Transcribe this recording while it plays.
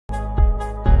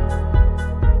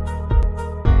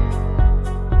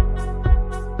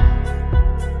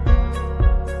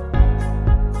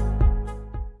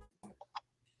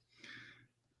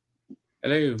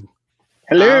Hello.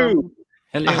 Hello.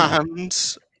 Hello.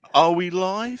 And are we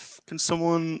live? Can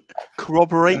someone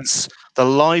corroborate the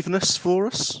liveness for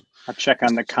us? I'll check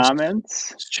on the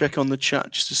comments. Let's check on the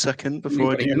chat just a second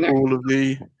before Anybody I in do there? all of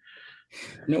the...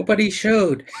 Nobody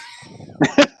showed.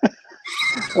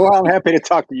 Well, I'm happy to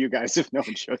talk to you guys if no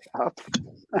one shows up.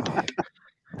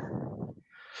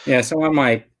 Yeah, so on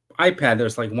my iPad,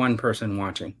 there's like one person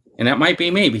watching. And that might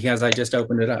be me because I just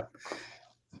opened it up.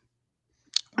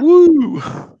 Woo!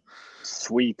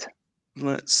 Sweet.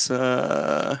 Let's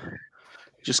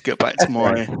just get back to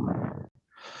my...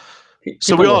 So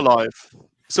People we are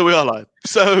will- live.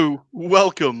 So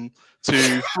welcome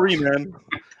to 3 men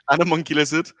and a monkey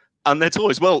lizard and their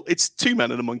toys. Well, it's 2 men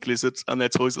and a monkey lizard and their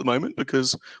toys at the moment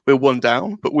because we're 1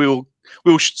 down, but we'll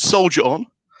soldier on.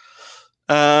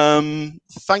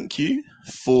 Thank you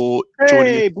for joining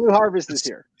Hey, me. Blue Harvest is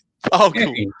here. Oh,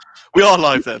 cool. Hey, We are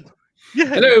live then. Yeah.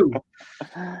 hello.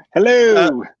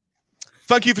 Hello.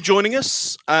 Thank you for joining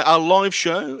us. Our live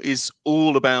show is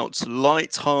all about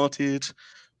light-hearted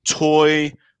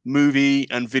toy, movie,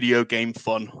 and video game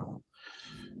fun.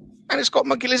 And it's got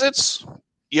monkey lizards.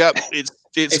 Yep,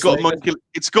 it's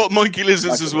got monkey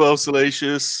lizards as well,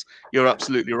 Salacious. You're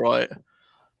absolutely right.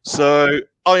 So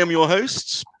I am your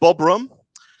host, Bob Rum,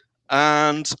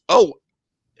 and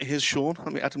here's Sean.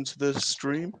 Let me add him to the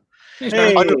stream.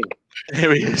 Hey.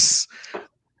 Here he is.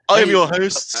 I am your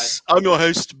host. I'm your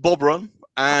host, Bob Rum,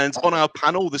 and on our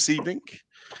panel this evening,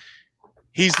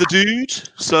 he's the dude.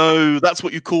 So that's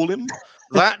what you call him.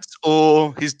 That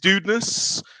or his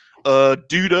dudeness,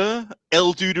 Duda,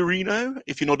 El Duderino.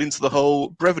 If you're not into the whole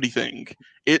brevity thing,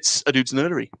 it's a dude's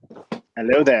nerdery.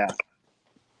 Hello there.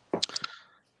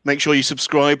 Make sure you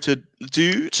subscribe to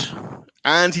Dude,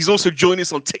 and he's also joining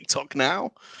us on TikTok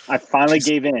now. I finally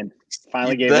gave in.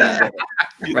 You're there,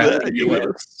 you're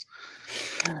with us.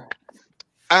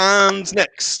 And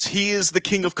next, he is the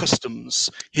king of customs.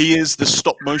 He is the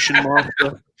stop motion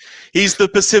master. He's the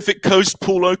Pacific Coast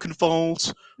Paul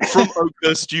Oakenfold from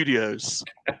Oka Studios.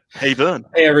 Hey, Vern.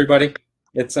 Hey, everybody.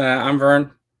 It's I'm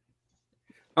Vern.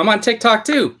 I'm on TikTok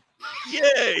too.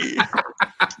 Yay!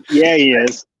 Yeah, he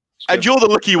is. And you're the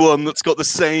lucky one that's got the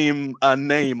same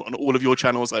name on all of your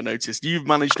channels. I noticed you've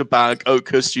managed to bag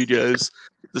Oka Studios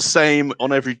the same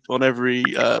on every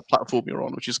platform you're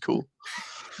on, which is cool.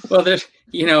 Well,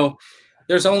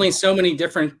 there's only so many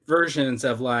different versions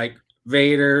of like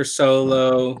Vader,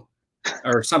 Solo,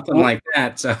 or something like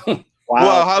that. So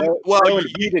Wow.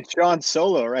 You beat Sean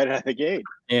Solo right out of the gate.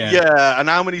 Yeah, and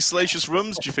how many Salacious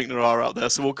Rums do you think there are out there?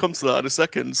 So we'll come to that in a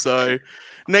second. So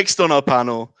next on our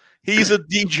panel, he's a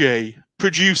DJ,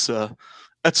 producer,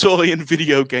 a toy and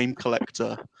video game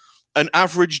collector, an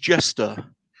average jester.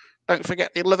 Don't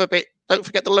forget the liver bit. Don't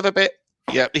forget the liver bit.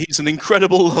 Yeah, he's an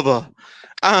incredible lover.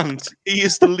 And he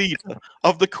is the leader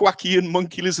of the Quacky and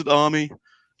Monkey Lizard Army.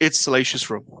 It's Salacious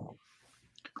Rum.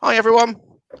 Hi, everyone.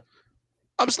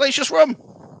 I'm Salacious Rum.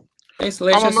 Hey,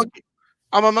 Salacious.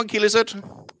 I'm a monkey lizard.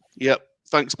 Yep.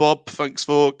 Thanks, Bob. Thanks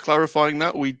for clarifying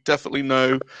that. We definitely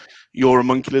know you're a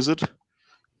monkey lizard.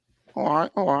 All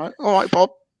right,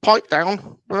 Bob. Pipe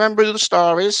down. Remember who the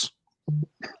star is.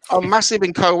 I'm massive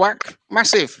in Kowak.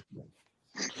 Massive.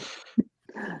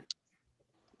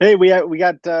 Hey, we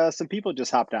got some people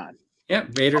just hopped on. Yep,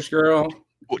 Vader's girl.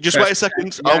 Just wait a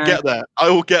second. I'll get there. I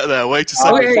will get there. Wait a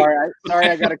second. Okay. Sorry,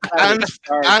 I got to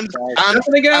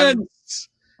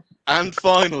and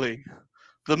finally,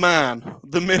 the man,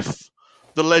 the myth,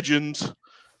 the legend,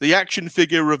 the action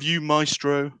figure review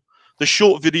maestro, the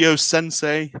short video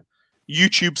sensei,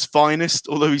 YouTube's finest,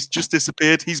 although he's just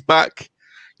disappeared, he's back.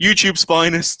 YouTube's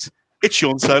finest, it's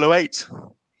Sean Solo 8.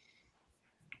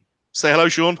 Say hello,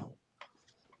 Sean.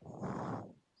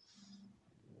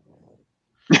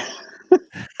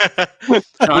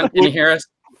 Sean, can you hear us?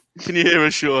 Can you hear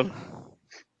us, Sean?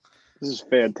 This is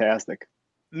fantastic.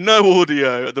 No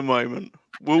audio at the moment.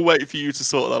 We'll wait for you to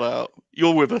sort that out.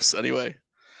 You're with us anyway.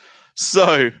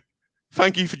 So,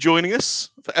 thank you for joining us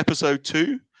for episode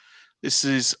 2. This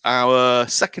is our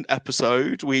second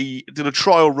episode. We did a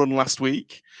trial run last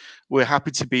week. We're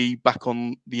happy to be back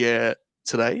on the air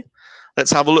today.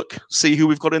 Let's have a look, see who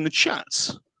we've got in the chat.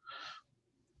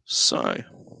 So,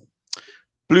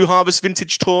 Blue Harvest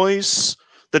Vintage Toys,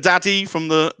 the daddy from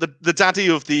the daddy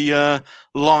of the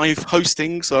live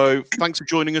hosting. So thanks for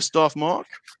joining us, Darth Mark.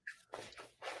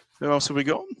 Who else have we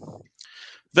got?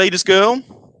 Vader's girl.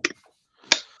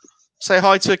 Say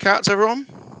hi to Kat, everyone.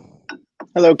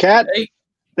 Hello, Kat. Hey.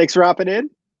 Thanks for hopping in.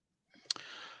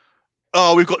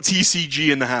 Oh, we've got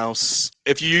TCG in the house.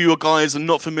 If you guys are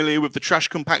not familiar with the trash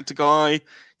compactor guy,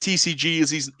 TCG, as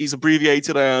he's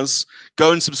abbreviated as.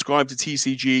 Go and subscribe to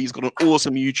TCG. He's got an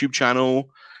awesome YouTube channel.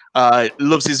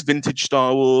 Loves his vintage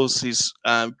Star Wars, his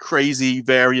crazy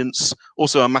variants.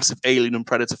 Also a massive Alien and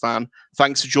Predator fan.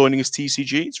 Thanks for joining us,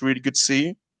 TCG. It's really good to see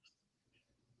you.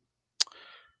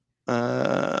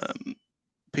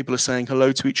 People are saying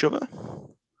hello to each other.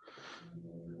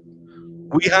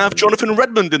 We have Jonathan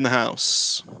Redmond in the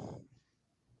house.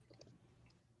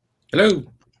 Hello.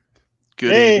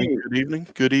 Good evening. Good evening.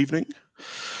 Good evening.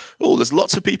 Oh, there's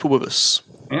lots of people with us.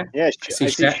 Yeah, I see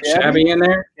Shabby in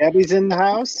there. Shabby's in the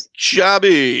house.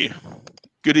 Shabby.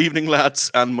 Good evening, lads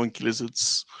and monkey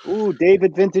lizards. Ooh,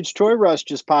 David Vintage Toy Rush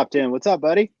just popped in. What's up,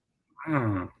 buddy?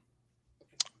 Hmm.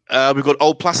 We've got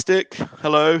Old Plastic.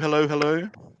 Hello, hello, hello.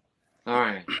 All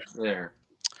right, there.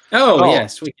 Oh, Oh.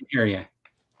 yes, we can hear you.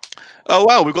 Oh,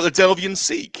 wow. We've got the Delvian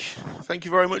Seek. Thank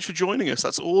you very much for joining us.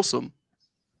 That's awesome.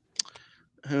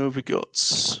 Who have we got?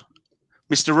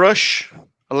 Mr. Rush.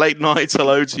 A late night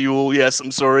hello to you all. Yes,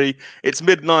 I'm sorry. It's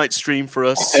midnight stream for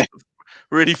us.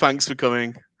 Really, thanks for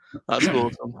coming. That's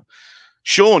awesome.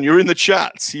 Sean, you're in the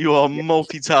chat. You are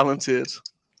multi-talented.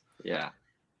 Yeah,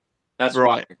 that's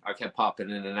Right. why I kept popping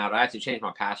in and out. I had to change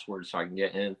my password so I can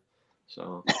get in.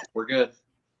 So we're good.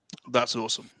 That's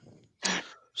awesome.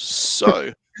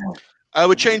 So,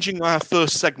 we're changing our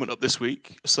first segment up this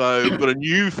week. So, we've got a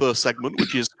new first segment,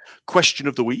 which is Question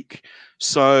of the Week.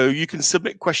 So, you can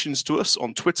submit questions to us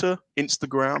on Twitter,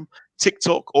 Instagram,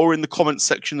 TikTok, or in the comments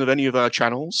section of any of our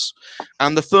channels.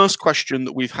 And the first question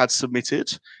that we've had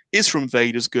submitted is from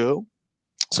Vader's Girl.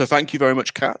 So, thank you very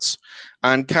much, Kat.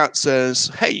 And Kat says,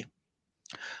 hey,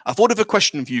 I thought of a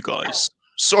question for you guys.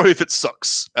 Sorry if it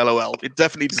sucks, LOL. It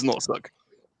definitely does not suck.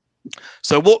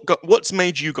 So what's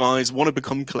made you guys want to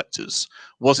become collectors?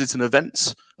 Was it an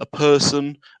event, a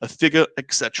person, a figure,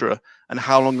 etc.? And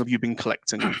how long have you been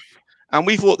collecting? And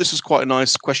we thought this was quite a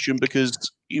nice question because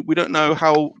we don't know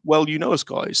how well you know us,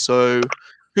 guys. So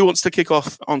who wants to kick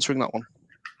off answering that one?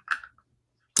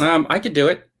 I could do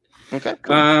it. Okay,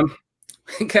 cool.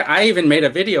 I even made a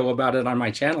video about it on my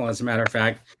channel, as a matter of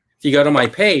fact. If you go to my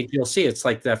page, you'll see it's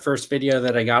like the first video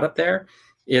that I got up there.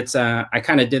 It's I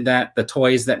kind of did that, the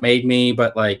toys that made me,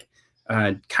 but like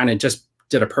kind of just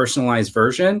did a personalized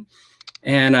version.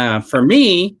 And for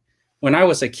me, when I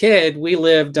was a kid, we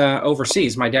lived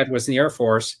overseas. My dad was in the Air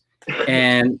Force,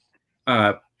 and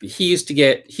he used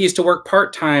to work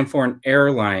part-time for an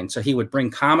airline. So he would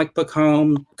bring comic books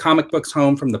home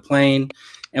from the plane,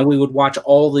 and we would watch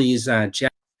all these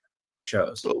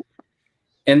shows.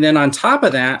 And then on top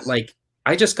of that, like,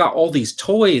 I just got all these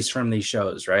toys from these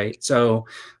shows, right? So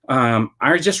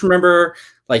I just remember,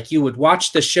 like, you would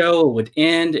watch the show, it would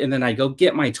end, and then I go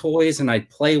get my toys and I'd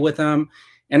play with them.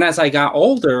 And as I got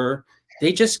older,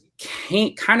 they just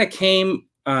became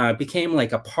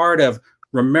like a part of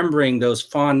remembering those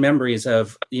fond memories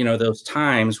of, you know, those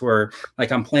times where,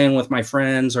 like, I'm playing with my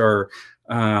friends or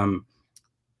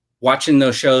watching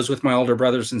those shows with my older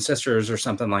brothers and sisters or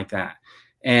something like that.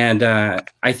 And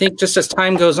I think just as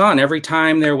time goes on, every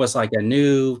time there was like a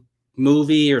new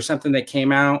movie or something that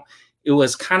came out, it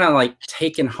was kind of like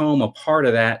taking home a part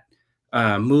of that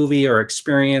movie or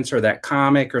experience or that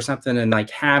comic or something, and like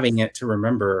having it to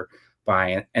remember by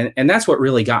it. And that's what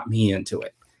really got me into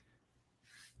it.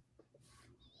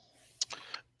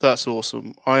 That's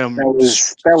awesome.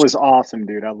 That was awesome,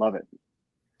 dude. I love it.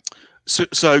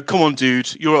 So come on,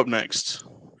 dude. You're up next.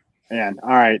 Man, all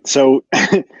right. So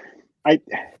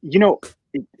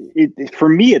for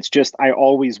me, it's just I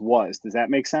always was. Does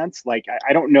that make sense? Like,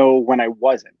 I don't know when I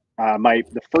wasn't.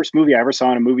 The first movie I ever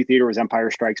saw in a movie theater was Empire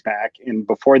Strikes Back, and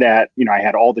before that, you know, I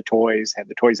had all the toys. Had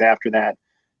the toys after that.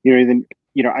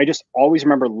 I just always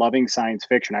remember loving science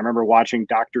fiction. I remember watching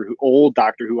old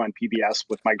Doctor Who on PBS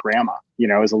with my grandma. You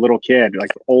know, as a little kid,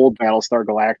 like old Battlestar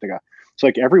Galactica. So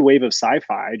like every wave of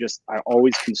sci-fi, I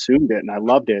always consumed it and I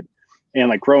loved it. And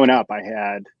like growing up, I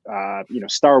had,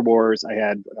 Star Wars, I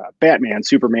had Batman,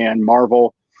 Superman,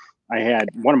 Marvel. I had,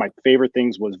 one of my favorite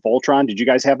things was Voltron. Did you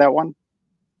guys have that one?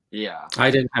 Yeah. I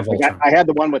didn't have Voltron. I had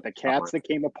the one with the cats that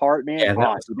came apart, man. Yeah,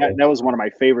 that was one of my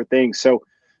favorite things. So,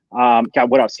 God,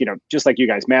 what else? You know, just like you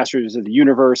guys, Masters of the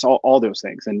Universe, all those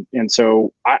things. And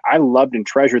so I loved and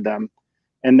treasured them.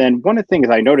 And then one of the things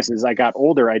I noticed as I got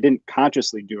older, I didn't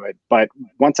consciously do it, but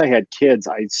once I had kids,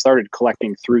 I started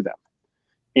collecting through them.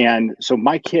 And so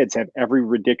my kids have every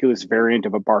ridiculous variant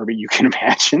of a Barbie you can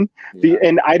imagine. Yeah.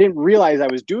 And I didn't realize I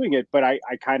was doing it, but I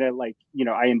kind of like,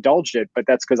 I indulged it, but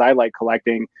that's because I like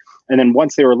collecting. And then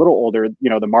once they were a little older,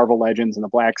 the Marvel Legends and the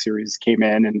Black Series came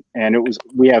in, and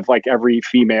we have like every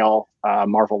female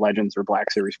Marvel Legends or Black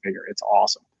Series figure. It's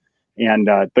awesome. And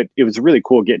but it was really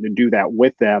cool getting to do that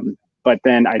with them. but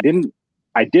then I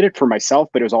did it for myself,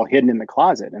 but it was all hidden in the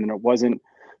closet. And then it wasn't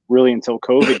really until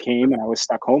COVID came and I was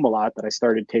stuck home a lot that I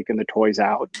started taking the toys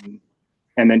out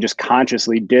and then just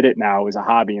consciously did it now as a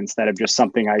hobby instead of just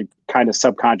something I kind of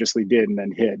subconsciously did and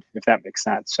then hid, if that makes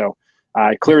sense. So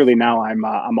clearly now I'm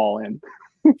all in.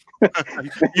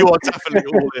 You are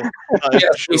definitely all in. Yeah,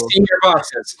 we've seen your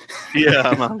boxes.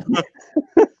 Yeah, man.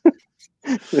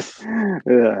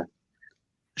 Yeah.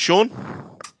 Sean?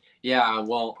 Yeah,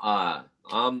 well,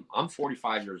 I'm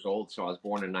 45 years old, so I was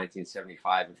born in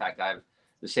 1975. In fact, I have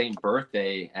the same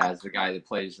birthday as the guy that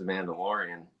plays the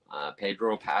Mandalorian,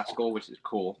 Pedro Pascal, which is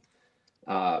cool.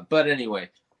 But anyway,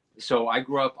 so I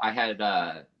grew up. I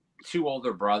had 2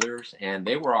 older brothers, and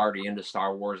they were already into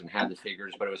Star Wars and had the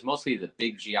figures, but it was mostly the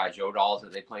big G.I. Joe dolls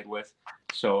that they played with.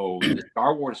 So the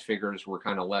Star Wars figures were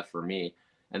kind of left for me.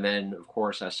 And then, of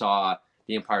course, I saw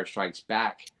The Empire Strikes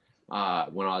Back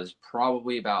when I was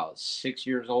probably about 6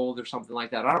 years old or something like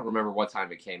that. I don't remember what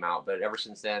time it came out, but ever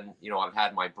since then, I've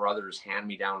had my brother's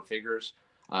hand-me-down figures.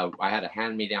 I had a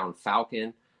hand-me-down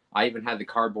Falcon. I even had the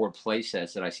cardboard play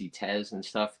sets that I see Tez and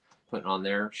stuff putting on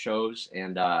their shows.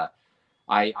 And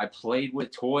I played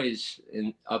with toys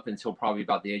up until probably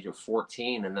about the age of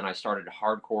 14. And then I started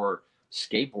hardcore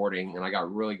skateboarding, and I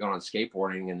got really good on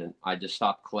skateboarding. And then I just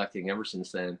stopped collecting ever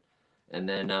since then. And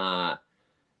then,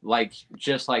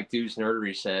 just like Dude's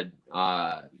Nerdery said,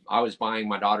 I was buying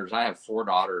my daughters. I have 4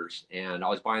 daughters, and I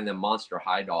was buying them Monster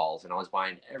High dolls, and I was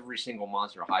buying every single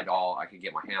Monster High doll I could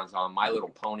get my hands on. My Little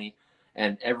Pony.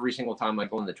 And every single time I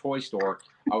go in the toy store,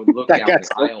 I would look down the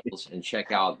aisles and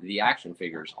check out the action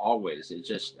figures. Always, it's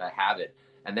just a habit.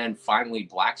 And then finally,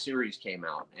 Black Series came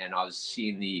out, and I was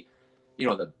seeing the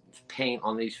paint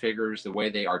on these figures, the way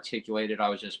they articulated. I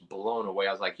was just blown away.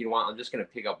 I was like, you know what? I'm just going to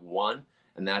pick up one,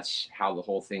 and that's how the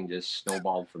whole thing just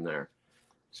snowballed from there.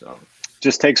 So,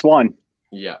 just takes one.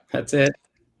 Yeah, that's it.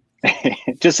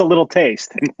 Just a little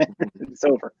taste, it's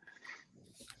over.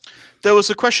 There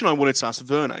was a question I wanted to ask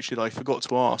Vern, actually, that I forgot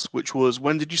to ask, which was,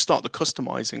 when did you start the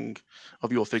customizing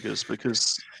of your figures?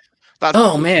 Because that's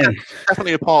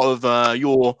definitely a part of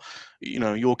your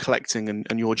collecting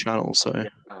and your channel. So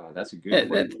that's a good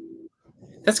one.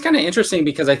 That's kind of interesting,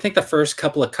 because I think the first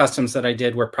couple of customs that I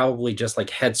did were probably just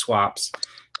like head swaps,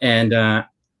 and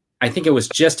I think it was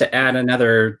just to add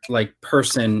another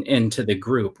person into the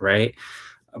group, right?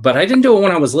 But I didn't do it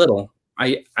when I was little.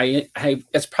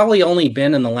 It's probably only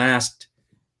been in the last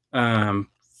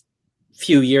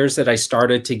few years that I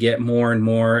started to get more and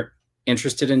more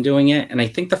interested in doing it. And I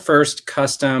think the first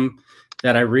custom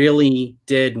that I really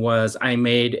did was I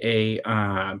made a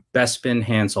Bespin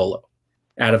Han Solo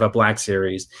out of a Black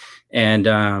Series. And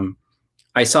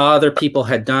I saw other people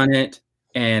had done it,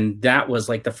 and that was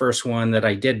like the first one that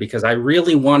I did, because I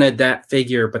really wanted that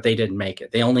figure, but they didn't make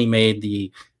it. They only made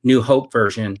the New Hope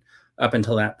version up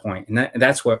until that point. And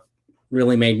that's what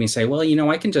really made me say, well,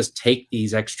 I can just take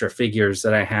these extra figures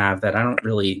that I have that I don't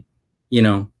really,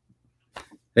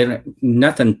 they're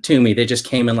nothing to me. They just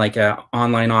came in like a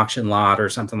online auction lot or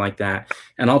something like that,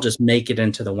 and I'll just make it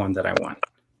into the one that I want.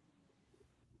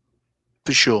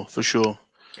 For sure.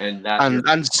 And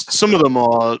some of them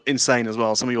are insane as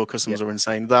well. Some of your customs are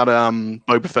insane. That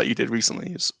Boba Fett you did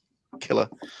recently is killer.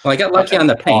 Well, I got lucky on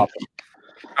the paint.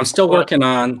 I'm still working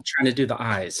on trying to do the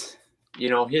eyes. His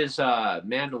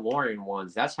Mandalorian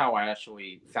ones, that's how I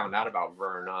actually found out about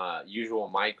Vern. Usual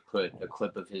Mike put a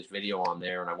clip of his video on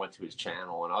there, and I went to his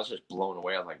channel, and I was just blown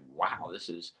away. I was like, wow, this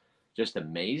is just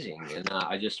amazing. And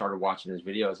I just started watching his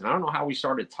videos, and I don't know how we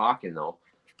started talking, though.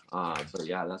 But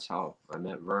yeah, that's how I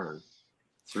met Vern.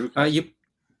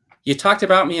 You talked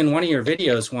about me in one of your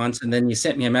videos once, and then you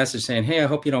sent me a message saying, hey, I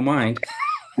hope you don't mind.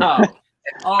 Oh,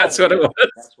 that's what it was.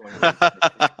 That's what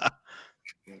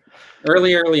it was.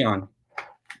 Early on.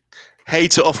 Hey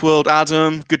to Offworld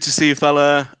Adam, good to see you,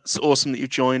 fella. It's awesome that you've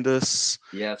joined us.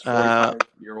 Yeah, it's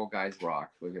 45-year-old guys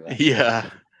rock. Look at that. Yeah.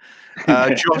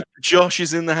 Josh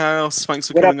is in the house. Thanks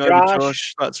for coming over,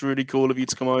 Josh. That's really cool of you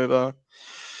to come over.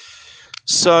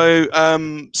 So,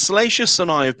 Salacious and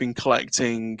I have been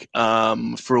collecting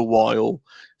for a while.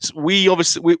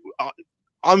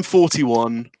 I'm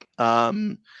 41,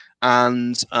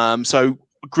 so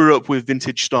grew up with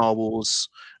vintage Star Wars.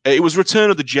 It was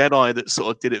Return of the Jedi that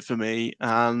sort of did it for me,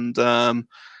 and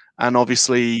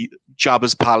obviously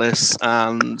Jabba's Palace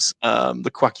and the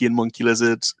Quackian Monkey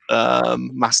Lizard,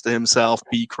 Master himself,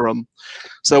 B. Crumb.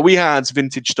 So we had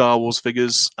vintage Star Wars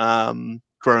figures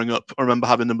growing up. I remember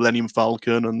having the Millennium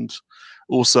Falcon and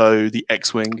also the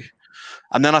X-Wing.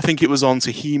 And then I think it was on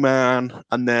to He-Man,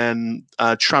 and then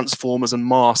Transformers and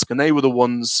Mask, and they were the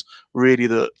ones really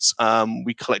that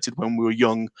we collected when we were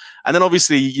young. And then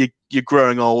obviously you're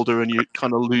growing older, and you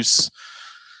kind of lose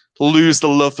the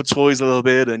love for toys a little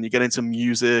bit, and you get into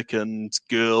music and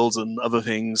girls and other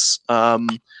things.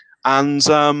 But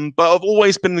I've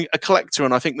always been a collector,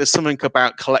 and I think there's something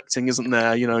about collecting, isn't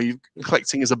there? You know,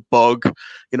 collecting is a bug.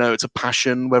 You know, it's a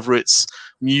passion, whether it's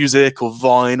music or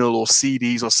vinyl or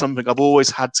CDs or something. I've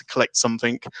always had to collect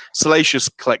something. Salacious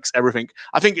collects everything.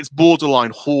 I think it's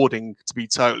borderline hoarding, to be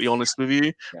totally honest with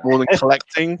you, more than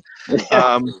collecting.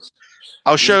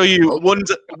 I'll show you one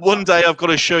day. I've got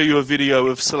to show you a video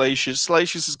of Salacious.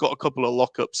 Salacious has got a couple of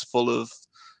lockups full of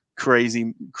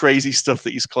crazy stuff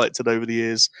that he's collected over the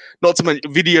years. Not to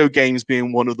mention video games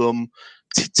being one of them,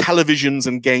 televisions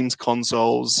and games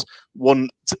consoles.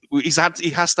 He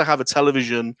has to have a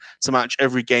television to match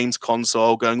every games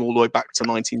console, going all the way back to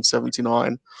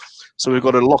 1979. So we've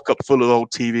got a lockup full of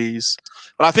old TVs.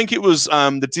 But I think it was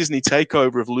the Disney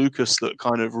takeover of Lucas that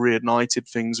kind of reignited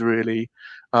things, really.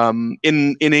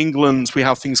 In England, we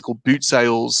have things called boot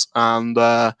sales, and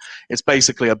it's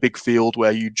basically a big field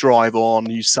where you drive on,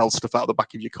 you sell stuff out the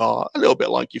back of your car, a little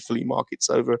bit like your flea markets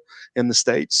over in the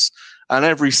States. And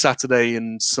every Saturday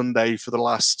and Sunday for the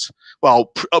last,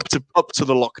 well, up to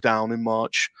the lockdown in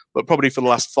March, but probably for the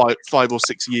last five or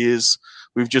 6 years,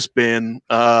 we've just been.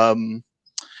 Did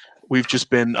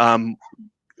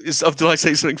I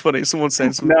say something funny? Someone's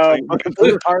saying something. No, funny.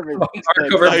 Blue Harvest.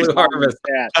 Blue Harvest.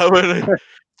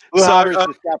 Blue Harvest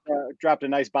just dropped a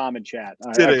nice bomb in chat.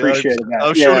 I appreciated that.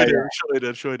 I'm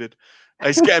sure he did.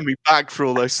 He's getting me back for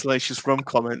all those Salacious Rum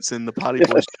comments in the Paddy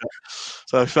Boys chat.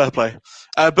 So fair play.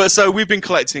 But so we've been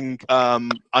collecting,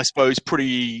 I suppose,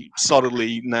 pretty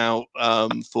solidly now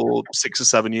for 6 or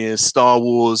 7 years. Star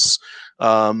Wars.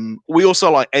 We also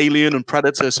like Alien and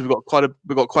Predator, so we've got quite a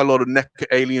lot of NECA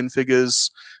Alien figures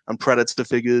and Predator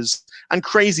figures, and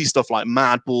crazy stuff like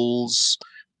Mad Bulls,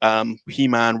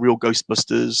 He-Man, Real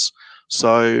Ghostbusters.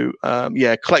 So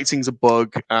yeah, collecting's a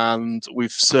bug, and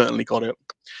we've certainly got it.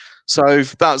 So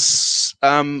that's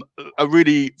a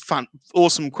really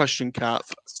awesome question, Kat,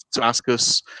 to ask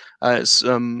us. I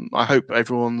hope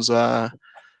everyone's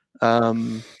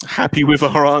happy with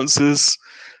our answers.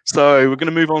 So we're going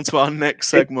to move on to our next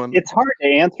segment. It's hard to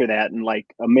answer that in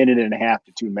like a minute and a half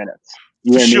to 2 minutes.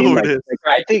 You know what I mean? Sure it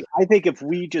is. I think if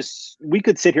we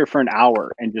could sit here for an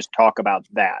hour and just talk about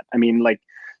that. I mean, like,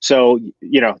 so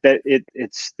you know that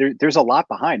there's a lot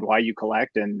behind why you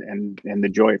collect and the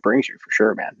joy it brings you, for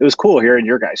sure, man. It was cool hearing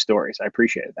your guys' stories. I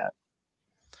appreciated that.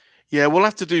 Yeah, we'll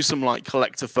have to do some like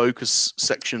collector focus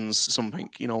sections, something,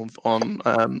 you know,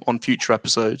 on future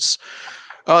episodes.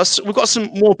 So we've got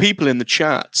some more people in the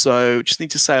chat, so just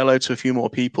need to say hello to a few more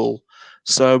people.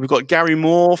 So we've got Gary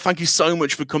Moore. Thank you so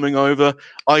much for coming over.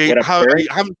 I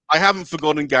haven't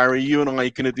forgotten, Gary. You and I are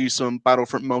going to do some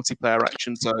Battlefront multiplayer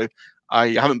action. So I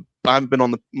haven't been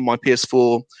on my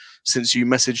PS4 since you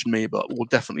messaged me, but we'll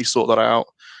definitely sort that out.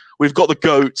 We've got the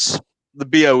GOAT, the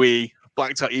BOE,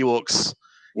 Blacked Out Ewoks.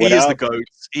 He is the GOAT.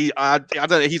 I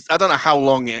don't know how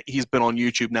long he's been on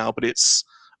YouTube now, but it's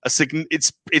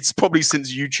probably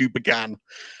since YouTube began.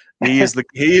 He is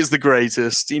the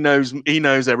greatest. He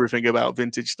knows everything about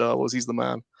vintage Star Wars. He's the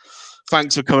man.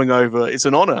 Thanks for coming over. It's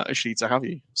an honor actually to have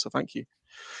you. So thank you.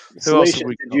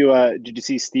 Did you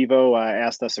see Steve-O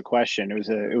asked us a question?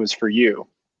 It was for you.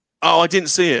 Oh, I didn't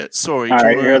see it. Sorry. All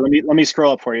right, here, let me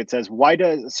scroll up for you. It says,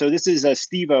 this is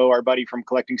Steve-O, our buddy from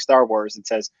Collecting Star Wars. It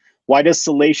says, why does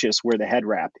Salacious wear the head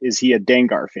wrap? Is he a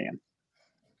Dengar fan?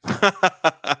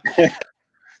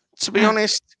 To be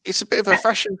honest, it's a bit of a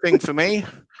fashion thing for me.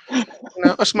 You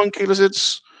know, us monkey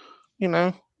lizards, you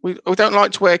know, we don't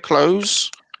like to wear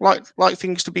clothes. Like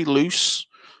things to be loose.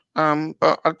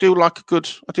 But I do like a good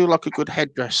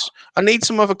headdress. I need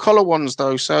some other colour ones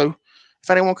though, so if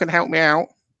anyone can help me out,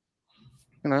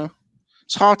 you know,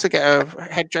 it's hard to get a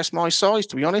headdress my size,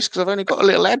 to be honest, because I've only got a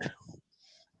little head.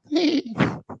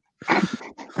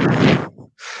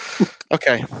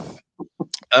 Okay.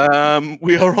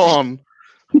 We are on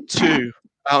to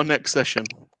our next session.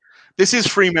 This is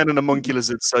Three Men and a Monkey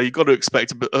Lizard, so you've got to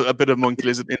expect a bit of Monkey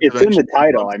Lizard intervention. It's in the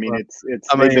title. I mean, they've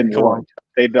been warned.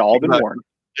 They've all been warned.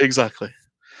 Exactly.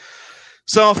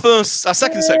 So our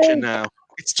second section now,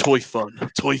 it's Toy Fun.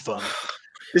 Toy Fun.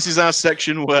 This is our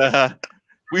section where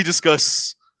we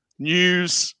discuss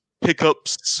news,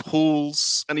 pickups,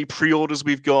 hauls, any pre-orders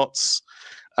we've got,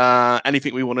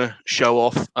 anything we want to show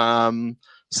off.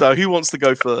 So who wants to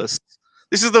go first?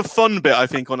 This is the fun bit, I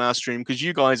think, on our stream, because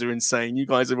you guys are insane. You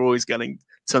guys are always getting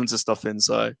tons of stuff in.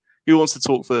 So who wants to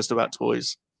talk first about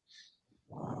toys?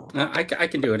 I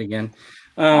can do it again.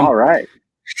 All right.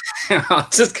 I'll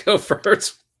just go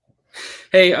first.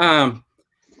 Hey,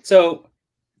 so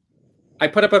I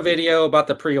put up a video about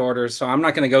the pre-orders, so I'm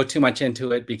not going to go too much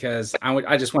into it because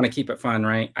I just want to keep it fun,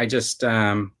 right? I just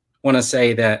want to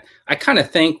say that I kind of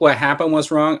think what happened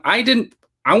was wrong. I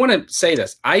want to say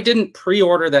this. I didn't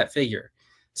pre-order that figure.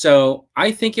 So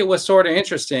I think it was sort of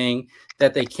interesting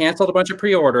that they canceled a bunch of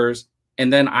pre-orders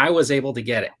and then I was able to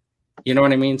get it. You know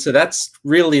what I mean? So that's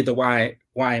really the why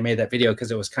I made that video,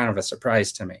 because it was kind of a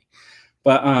surprise to me.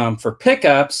 But for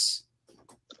pickups,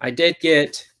 I did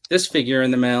get this figure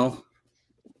in the mail.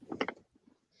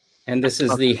 And this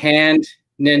is the Hand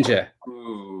Ninja.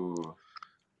 Ooh.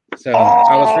 So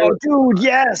I was really, dude,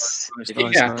 yes.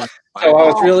 yeah. So I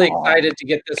was really excited to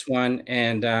get this one,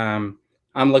 and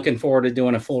I'm looking forward to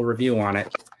doing a full review on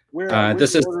it.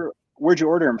 Where'd you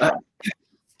order them from?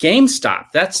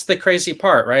 GameStop. That's the crazy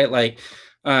part, right? Like,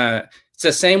 it's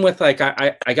the same with like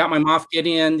I got my Moff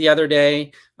Gideon the other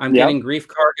day. I'm getting Grief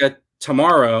Karga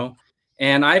tomorrow,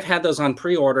 and I've had those on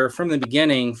pre-order from the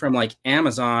beginning from like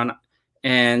Amazon,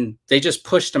 and they just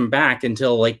pushed them back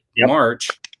until like March.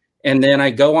 And then I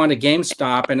go on to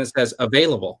GameStop and it says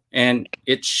available, and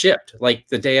it shipped like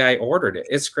the day I ordered it.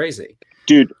 It's crazy,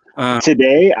 dude.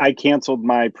 Today I canceled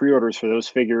my pre-orders for those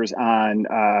figures on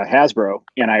Hasbro,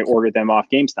 and I ordered them off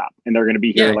GameStop, and they're going to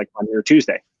be here like Monday or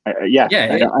Tuesday.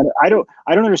 I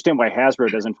don't understand why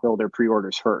Hasbro doesn't fill their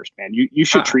pre-orders first, man. You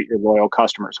should treat your loyal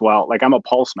customers well. Like, I'm a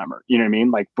Pulse member, you know what I mean?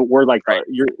 Like, but we're like,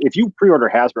 if you pre-order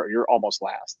Hasbro, you're almost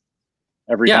last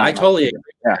every time. I totally agree.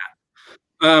 Yeah.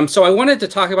 So I wanted to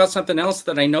talk about something else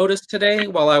that I noticed today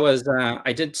while I was,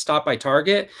 I did stop by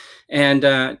Target, and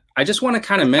I just want to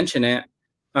kind of mention it.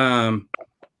 Because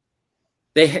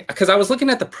I was looking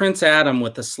at the Prince Adam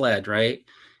with the sled, right?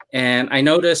 And I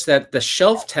noticed that the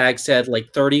shelf tag said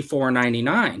like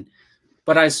 $34.99,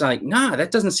 but I was like, nah,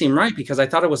 that doesn't seem right, because I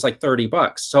thought it was like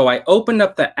 $30. So I opened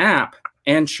up the app,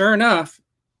 and sure enough,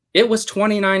 it was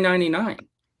 $29.99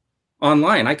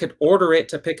 online. I could order it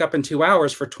to pick up in 2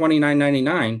 hours for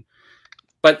 $29.99,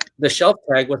 but the shelf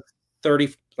tag was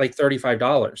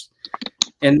 $35.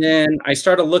 And then I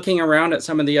started looking around at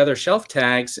some of the other shelf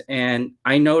tags, and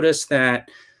I noticed that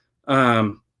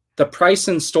the price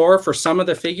in store for some of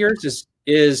the figures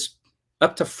is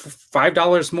up to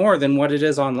 $5 more than what it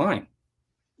is online.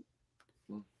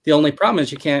 The only problem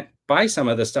is you can't buy some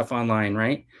of the stuff online,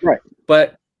 right? Right.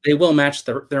 But they will match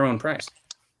their own price.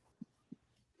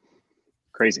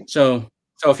 Crazy. So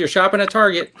if you're shopping at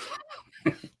Target,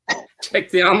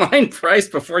 check the online price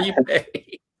before you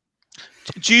pay.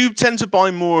 Do you tend to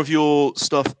buy more of your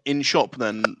stuff in shop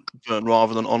then, Vern,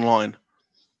 rather than online?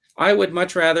 I would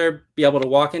much rather be able to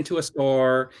walk into a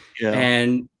store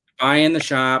and buy in the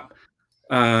shop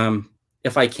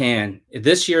if I can.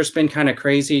 This year's been kind of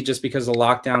crazy just because of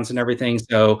lockdowns and everything.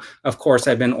 So, of course,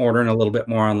 I've been ordering a little bit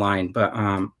more online. But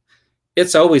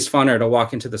it's always funner to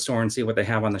walk into the store and see what they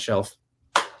have on the shelf.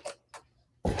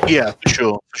 Yeah,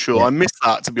 for sure. Yeah. I miss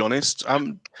that, to be honest.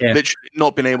 I'm literally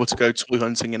not been able to go toy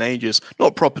hunting in ages.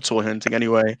 Not proper toy hunting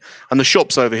anyway. And the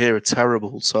shops over here are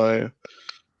terrible, so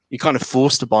you're kind of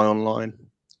forced to buy online.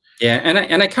 Yeah,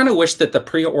 and I kind of wish that the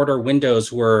pre-order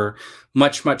windows were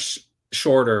much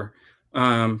shorter.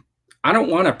 I don't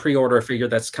want a pre-order figure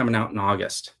that's coming out in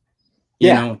August.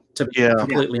 You know, to be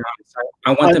completely honest,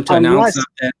 I want them to announce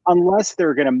something. Unless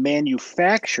they're going to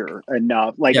manufacture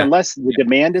enough, like unless the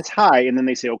demand is high, and then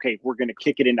they say, okay, we're going to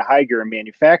kick it into high gear and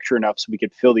manufacture enough so we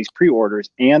could fill these pre-orders.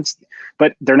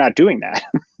 But they're not doing that.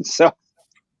 So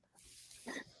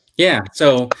I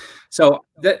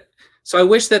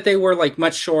wish that they were like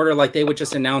much shorter, like they would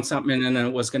just announce something and then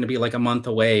it was going to be like a month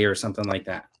away or something like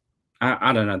that.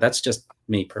 I don't know. That's just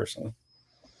me personally.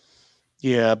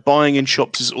 Yeah, buying in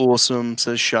shops is awesome,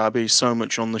 says Shabby. So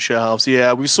much on the shelves.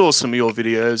 Yeah, we saw some of your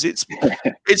videos. It's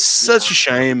such a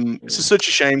shame. It's such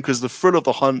a shame because the thrill of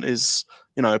the hunt is,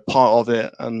 part of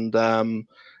it, and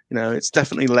it's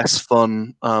definitely less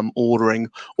fun ordering.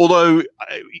 Although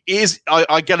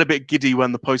I get a bit giddy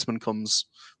when the postman comes.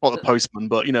 Not the postman,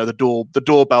 but the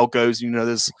doorbell goes.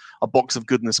 There's a box of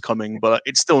goodness coming, but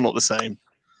it's still not the same.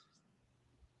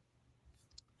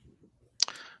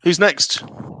 Who's next?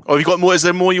 Oh, have you got more? Is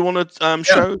there more you want to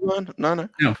show? No.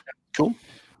 Cool.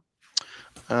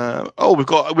 We've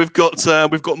got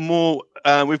more.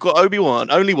 We've got Obi-Wan.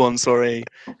 Only one. Sorry.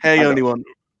 Hey, Only One.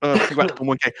 Congrats on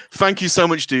 1K. Thank you so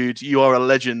much, dude. You are a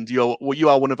legend. You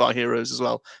are one of our heroes as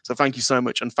well. So thank you so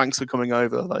much, and thanks for coming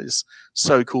over. That is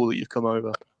so cool that you've come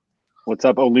over. What's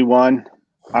up, Only One?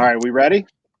 All right, we ready?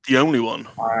 The Only One.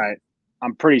 All right.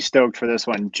 I'm pretty stoked for this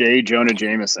one. J. Jonah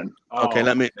Jameson. Okay,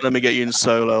 let me get you in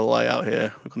solo layout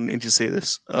here. We need to see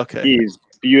this. Okay.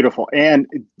 beautiful. And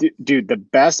dude, the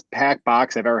best pack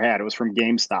box I've ever had, it was from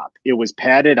GameStop. It was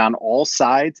padded on all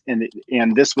sides, and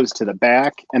this was to the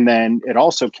back. And then it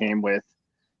also came with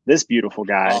this beautiful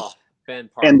guy. Oh, Ben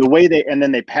Park. And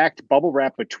then they packed bubble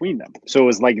wrap between them. So it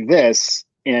was like this,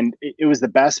 and it was the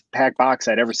best pack box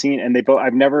I'd ever seen. And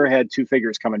I've never had two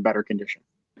figures come in better condition.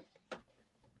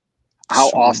 How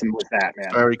Sweet. awesome was that,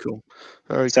 man? Very cool.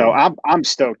 Very So cool. I'm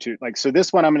stoked too. Like, so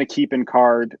this one I'm going to keep in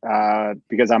card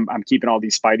because I'm keeping all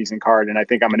these Spideys in card, and I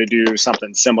think I'm going to do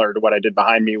something similar to what I did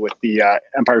behind me with the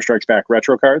Empire Strikes Back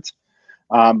retro cards.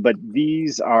 But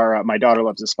these are my daughter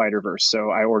loves the Spider-Verse, so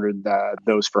I ordered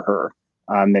those for her.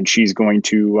 Then she's going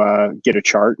to get a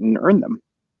chart and earn them.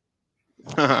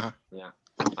 Yeah.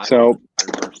 So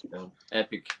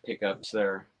epic pickups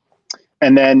there.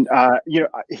 And then,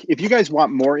 if you guys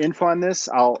want more info on this,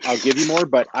 I'll give you more.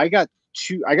 But I got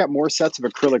more sets of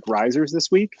acrylic risers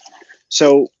this week.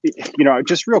 So,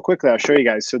 just real quickly, I'll show you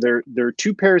guys. So there are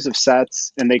two pairs of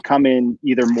sets, and they come in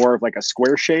either more of like a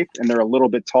square shape, and they're a little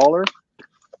bit taller,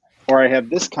 or I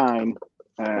have this kind.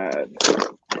 I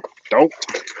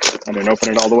didn't open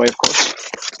it all the way, of course.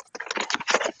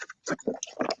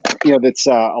 That's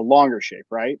a longer shape,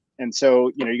 right? And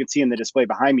so, you can see in the display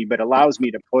behind me, but it allows me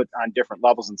to put on different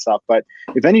levels and stuff. But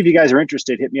if any of you guys are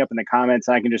interested, hit me up in the comments,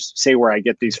 and I can just say where I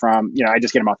get these from. I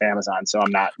just get them off Amazon, so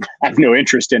I have no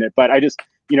interest in it. But I just,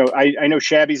 I know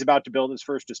Shabby's about to build his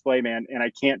first display, man, and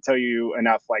I can't tell you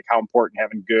enough like how important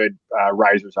having good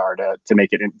risers are to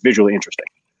make it visually interesting.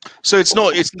 So it's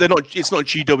not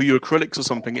GW acrylics or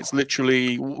something. It's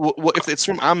literally what if it's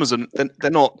from Amazon? Then they're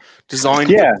not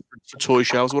designed for toy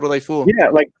shelves. What are they for?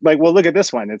 Yeah, well, look at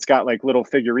this one. It's got like little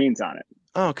figurines on it.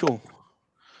 Oh, cool,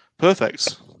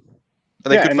 perfect.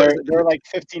 And they're like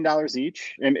 $15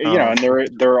 each, and and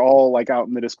they're all like out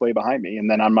in the display behind me, and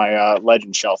then on my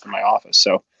legend shelf in my office.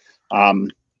 So,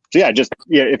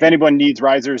 if anyone needs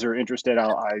risers or interested,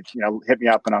 hit me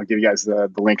up and I'll give you guys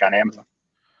the link on Amazon.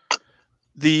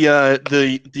 The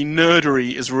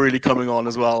nerdery is really coming on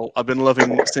as well. I've been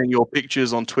loving seeing your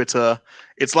pictures on Twitter.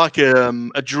 It's like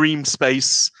a dream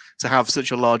space to have such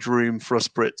a large room for us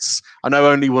Brits. I know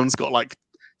only one's got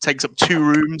takes up 2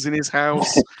 rooms in his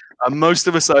house. Most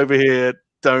of us over here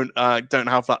don't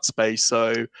have that space.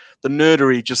 So the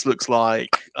nerdery just looks like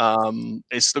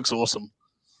it looks awesome.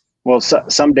 Well,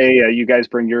 someday you guys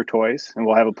bring your toys and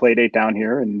we'll have a play date down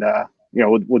here, and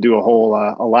we'll do a whole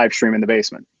a live stream in the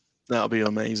basement. That'll be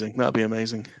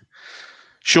amazing.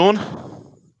 Sean?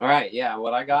 All right, yeah.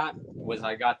 What I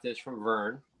got this from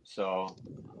Vern. So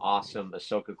awesome,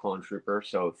 Ahsoka Clone Trooper.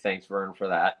 So thanks, Vern, for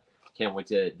that. Can't wait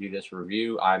to do this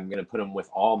review. I'm gonna put them with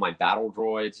all my battle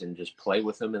droids and just play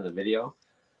with them in the video.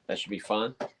 That should be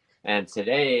fun. And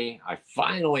today I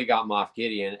finally got Moff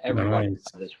Gideon. Everybody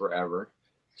had this forever.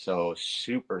 So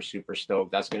super, super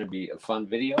stoked. That's gonna be a fun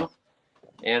video.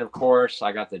 And of course,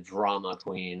 I got the drama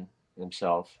queen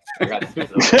himself. I got 2 of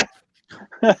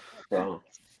them. So,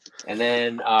 and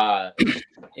then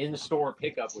in store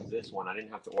pickup was this one. I didn't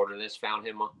have to order this. Found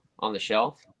him on the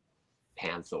shelf.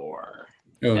 Panther.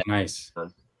 Oh, nice.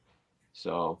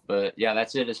 So, but yeah,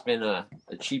 that's it. It's been a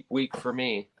cheap week for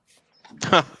me.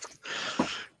 I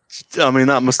mean,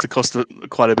 that must have cost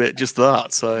quite a bit, just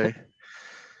that. So,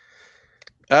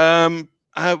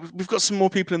 we've got some more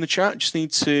people in the chat. Just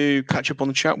need to catch up on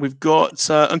the chat. We've got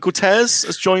Uncle Tez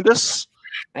has joined us.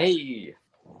 Hey.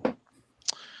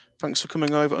 Thanks for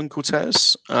coming over, Uncle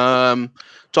Tez.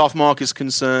 Darth Mark is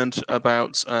concerned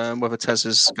about whether Tez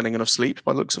is getting enough sleep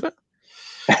by the looks of it.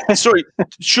 Sorry,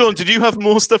 Sean, did you have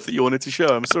more stuff that you wanted to show?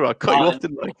 I'm sorry, I cut you off,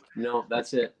 didn't I? No,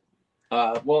 that's it.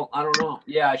 Well, I don't know.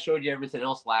 Yeah, I showed you everything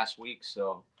else last week,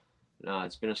 so no,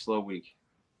 it's been a slow week.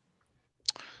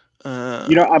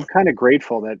 I'm kind of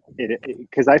grateful that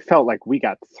because I felt like we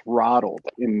got throttled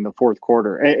in the fourth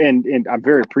quarter, and I'm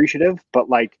very appreciative. But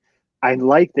I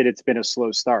like that it's been a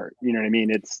slow start. You know what I mean?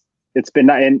 It's been,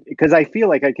 and because I feel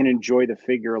like I can enjoy the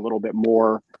figure a little bit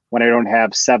more when I don't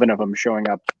have 7 of them showing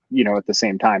up, at the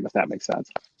same time. If that makes sense.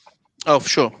 Oh, for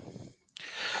sure.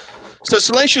 So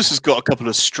Salacious has got a couple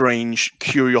of strange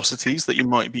curiosities that you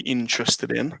might be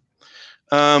interested in.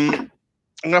 I'm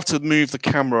gonna have to move the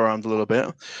camera around a little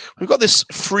bit. We've got this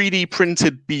 3D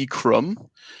printed B Crumb,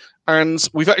 and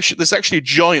there's actually a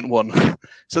giant one.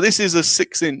 So this is a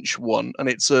 6-inch one, and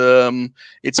it's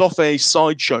off a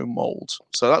Sideshow mold.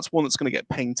 So that's one that's going to get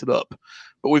painted up.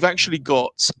 But we've actually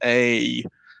got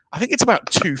I think it's about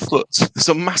 2 foot. There's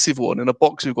a massive one in a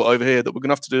box we've got over here that we're going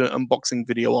to have to do an unboxing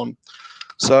video on.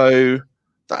 So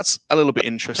that's a little bit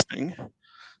interesting.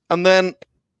 And then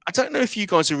I don't know if you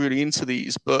guys are really into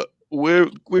these, but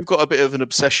we've got a bit of an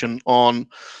obsession on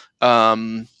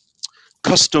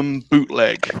custom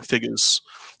bootleg figures.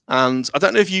 And I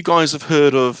don't know if you guys have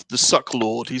heard of the Suck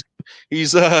Lord.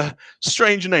 He's a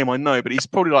strange name, I know, but he's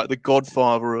probably like the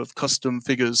godfather of custom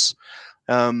figures.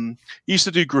 He used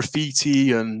to do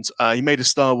graffiti, and he made a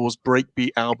Star Wars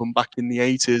breakbeat album back in the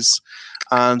 80s.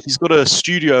 And he's got a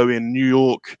studio in New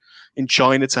York, in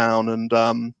Chinatown,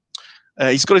 and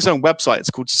he's got his own website. It's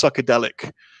called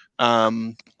Suckadelic.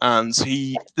 And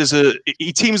he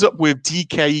teams up with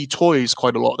DKE Toys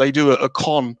quite a lot. They do a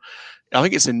con, I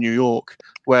think it's in New York,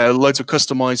 where loads of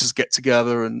customizers get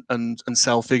together and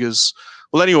sell figures.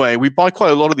 Well, anyway, we buy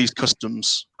quite a lot of these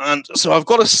customs, and so I've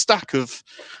got a stack of.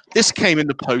 This came in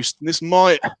the post, and this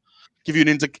might give you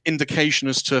an indication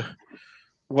as to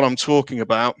what I'm talking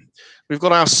about. We've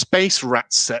got our Space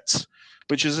Rat set,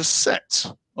 which is a set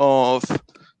of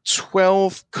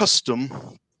 12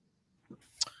 custom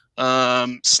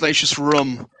Salacious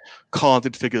Rum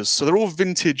carded figures. So they're all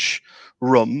vintage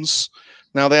rums.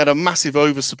 Now, they had a massive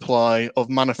oversupply of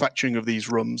manufacturing of these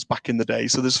rums back in the day.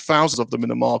 So there's thousands of them in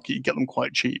the market. You get them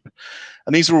quite cheap.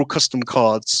 And these are all custom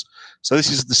cards. So this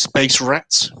is the Space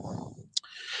Rat.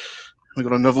 We've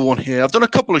got another one here. I've done a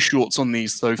couple of shorts on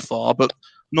these so far, but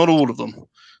not all of them.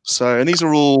 So, and these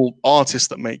are all artists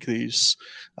that make these.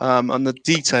 And the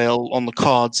detail on the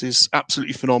cards is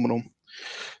absolutely phenomenal.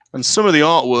 And some of the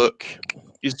artwork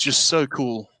is just so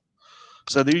cool.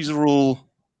 So these are all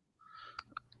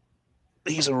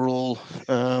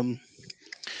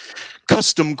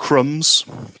custom crumbs.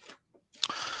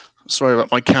 Sorry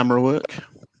about my camera work.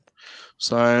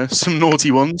 So some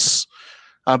naughty ones,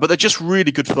 but they're just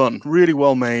really good fun, really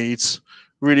well made,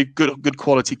 really good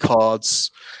quality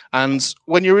cards. And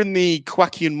when you're in the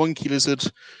Quacky and Monkey Lizard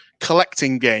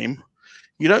collecting game,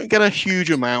 you don't get a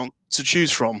huge amount to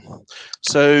choose from.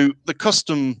 So the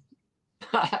custom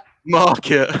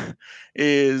market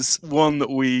is one that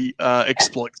we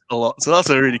exploit a lot. So that's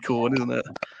a really cool one, isn't it?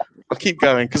 I'll keep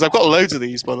going because I've got loads of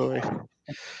these, by the way.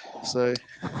 So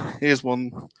here's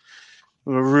one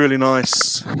with a really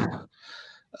nice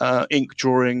ink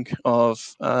drawing of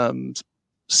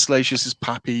Salacious's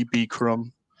Pappy B.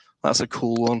 Crumb. That's a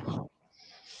cool one. I'll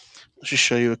just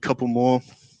show you a couple more.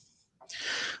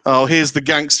 Oh, here's the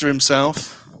gangster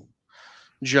himself,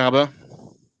 Jabba.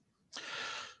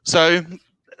 So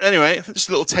anyway, just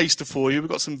a little taster for you. We've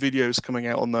got some videos coming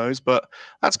out on those, but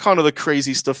that's kind of the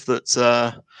crazy stuff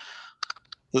that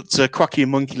Quacky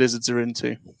and Monkey Lizards are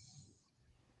into.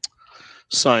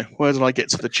 So where did I get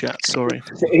to the chat? Sorry.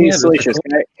 Hey, Salacious,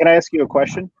 can I ask you a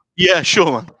question? Yeah,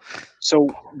 sure, man. So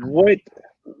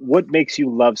what makes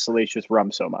you love Salacious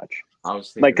Rum so much? I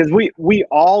was thinking, Like, because we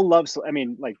all love, I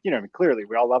mean, like, you know, clearly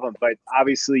we all love them, but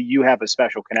obviously you have a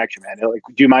special connection, man. Like,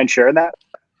 do you mind sharing that?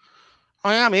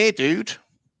 I am here, dude.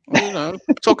 You know,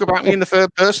 talk about me in the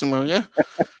third person, will you?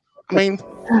 I mean,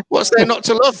 what's there not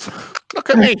to love? Look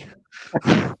at me.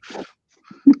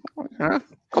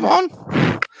 Come on.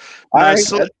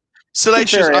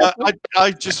 Salacious,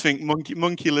 I just think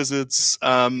monkey lizards,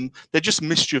 they're just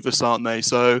mischievous, aren't they?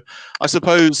 So I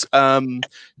suppose a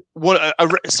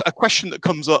question that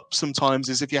comes up sometimes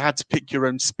is, if you had to pick your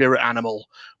own spirit animal,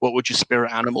 what would your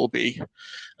spirit animal be?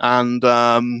 And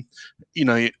you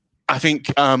know, I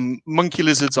think monkey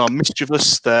lizards are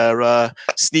mischievous. They're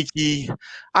sneaky.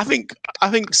 I think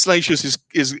Salacious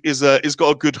is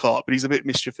got a good heart, but he's a bit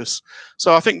mischievous.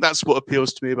 So I think that's what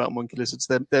appeals to me about monkey lizards.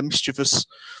 They're mischievous,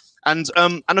 and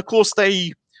of course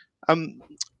they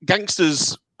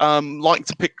gangsters like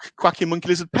to pick Quacky monkey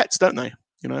lizard pets, don't they?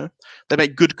 You know, they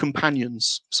make good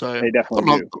companions. So They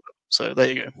definitely do. So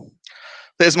there you go.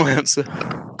 There's my answer.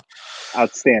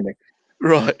 Outstanding.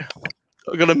 Right.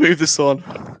 I'm gonna move this on.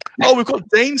 Oh, we've got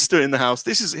Danester in the house.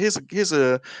 Here's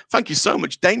a thank you so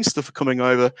much, Danester, for coming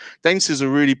over. Danester's a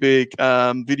really big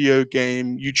video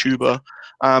game YouTuber,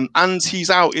 and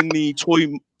he's out in the toy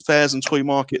fairs and toy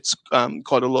markets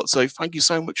quite a lot. So thank you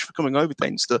so much for coming over,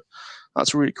 Danester.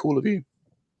 That's really cool of you.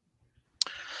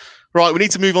 Right, we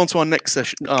need to move on to our next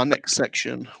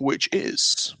section, which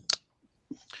is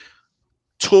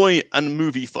toy and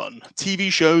movie fun,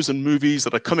 TV shows and movies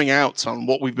that are coming out on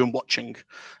what we've been watching.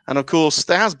 And of course,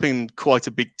 there has been quite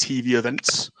a big TV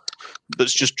event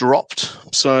that's just dropped.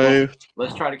 So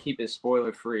let's try to keep it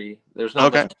spoiler free. There's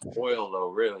not much to spoil though,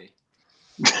 really.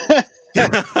 What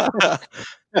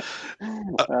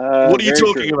are you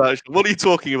talking about? What are you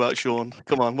talking about, Sean?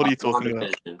 Come on, what are you talking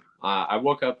about? I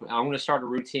woke up. I'm going to start a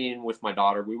routine with my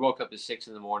daughter. We woke up at 6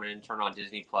 in the morning, turned on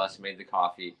Disney Plus, made the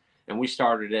coffee, and we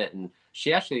started it. And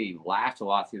she actually laughed a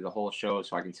lot through the whole show,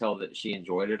 so I can tell that she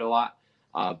enjoyed it a lot.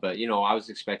 But you know, I was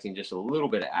expecting just a little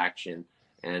bit of action,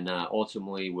 and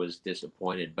ultimately was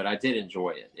disappointed. But I did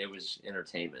enjoy it. It was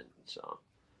entertainment. So.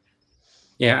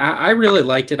 Yeah, I really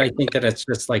liked it. I think that it's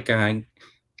just like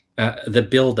the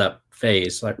build-up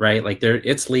phase, like right, like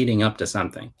it's leading up to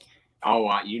something. Oh,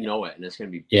 you know it, and it's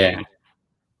going to be Yeah. big.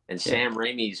 And Sam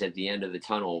Raimi's at the end of the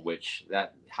tunnel, which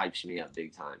that hypes me up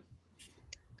big time.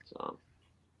 So,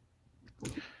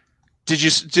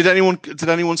 did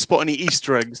anyone spot any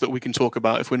Easter eggs that we can talk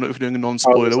about if we're doing a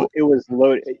non-spoiler? It was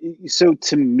loaded. So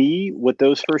to me, what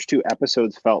those first 2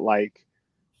 episodes felt like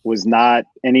was not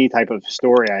any type of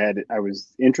story I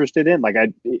was interested in. Like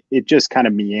it just kind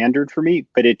of meandered for me,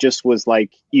 but it just was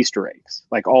like Easter eggs,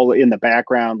 like all in the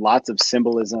background, lots of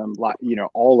symbolism,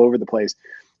 all over the place.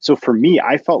 So for me,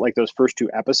 I felt like those first 2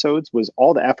 episodes was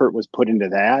all the effort was put into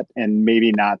that and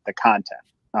maybe not the content.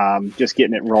 Just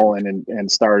getting it rolling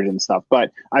and started and stuff.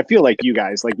 But I feel like you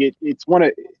guys, like it's one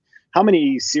of, how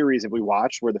many series have we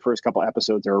watched where the first couple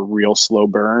episodes are a real slow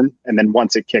burn, and then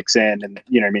once it kicks in, and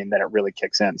then it really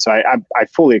kicks in. So I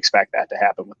fully expect that to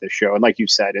happen with this show. And like you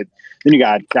said, then you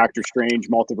got Doctor Strange,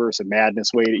 Multiverse of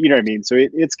Madness waiting. You know what I mean? So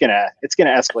it's gonna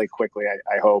escalate quickly.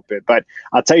 I hope it. But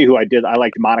I'll tell you who I did. I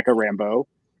liked Monica Rambeau.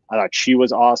 I thought she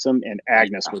was awesome, and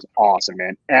Agnes was awesome,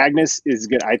 man. Agnes is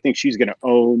good. I think she's gonna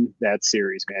own that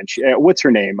series, man. What's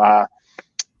her name?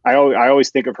 I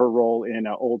always think of her role in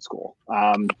Old School,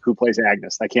 who plays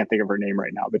Agnes. I can't think of her name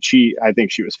right now, but I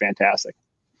think she was fantastic.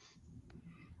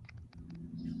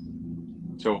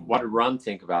 so what did Ron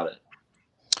think about it?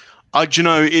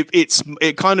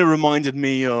 It kind of reminded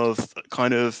me of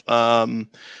kind of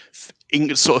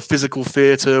sort of physical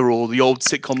theatre or the old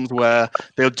sitcoms where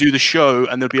they'll do the show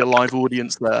and there'll be a live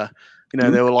audience there.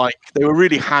 They were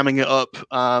really hamming it up.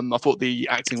 I thought the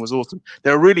acting was awesome.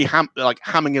 They were really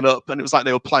hamming it up, and it was like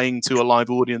they were playing to a live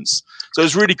audience. So it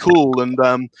was really cool. And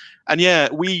yeah,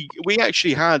 we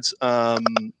actually had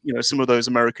some of those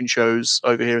American shows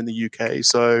over here in the UK.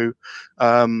 So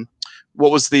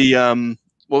what was the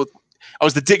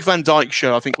was the Dick Van Dyke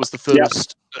Show, I think, was the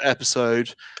first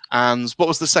episode. And what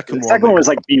was the second one? The second one was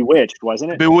like Bewitched,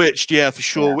 wasn't it? Bewitched, yeah, for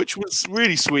sure, which was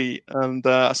really sweet. And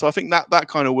so I think that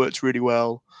kind of works really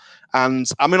well. And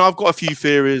I mean, I've got a few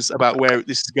theories about where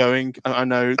this is going. I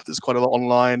know there's quite a lot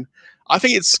online. I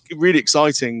think it's really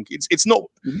exciting. It's not.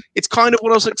 It's kind of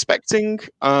what I was expecting.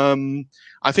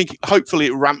 I think hopefully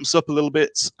it ramps up a little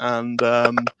bit, and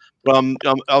but I'm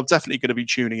definitely going to be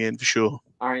tuning in for sure.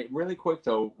 All right, really quick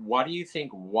though, what do you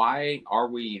think? Why are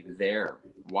we there?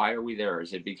 Why are we there?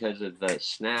 Is it because of the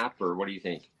snap, or what do you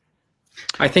think?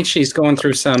 I think she's going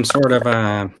through some sort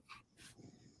of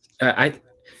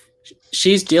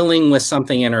she's dealing with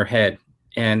something in her head,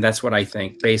 and that's what I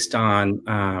think, based on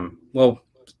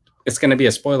it's going to be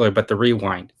a spoiler, but the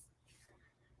rewind.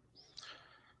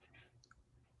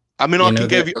 I mean, I can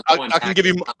give you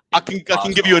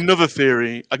another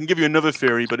theory. I can give you another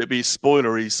theory, but it'd be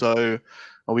spoilery. So,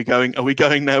 are we going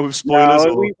now with spoilers?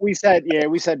 No, we said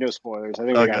no spoilers. I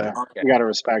think we gotta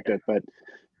respect it.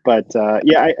 But I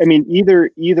mean,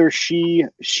 either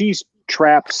she's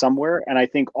trapped somewhere, and I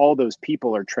think all those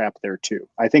people are trapped there too.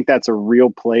 I think that's a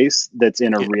real place that's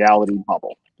in a reality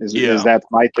bubble. Is that's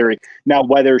my theory. Now,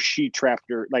 whether she trapped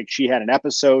her, like she had an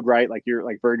episode, right? Like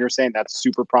Bernie, you're saying, that's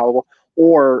super probable.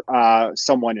 Or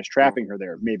someone is trapping her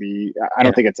there. Maybe I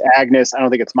don't think it's Agnes. I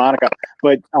don't think it's Monica.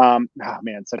 But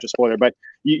man, such a spoiler. But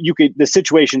you could, the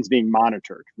situation's being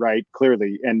monitored, right?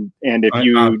 Clearly, and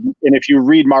if you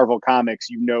read Marvel comics,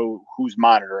 you know who's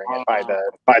monitoring it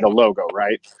by the logo,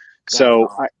 right? So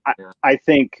I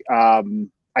think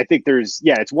there's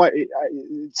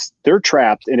they're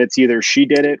trapped, and it's either she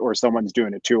did it or someone's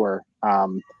doing it to her.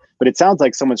 But it sounds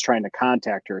like someone's trying to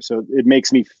contact her, so it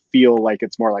makes me feel like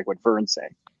it's more like what Vern's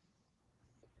saying.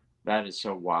 That is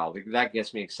so wild. That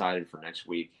gets me excited for next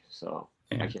week. So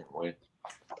I can't wait.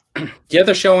 The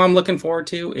other show I'm looking forward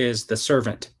to is The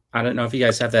Servant. I don't know if you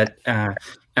guys have that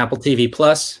Apple TV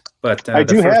Plus, but I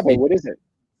do have it. What is it?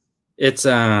 It's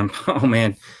oh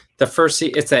man.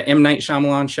 It's a M. Night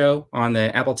Shyamalan show on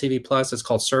the Apple TV Plus. It's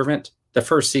called Servant. The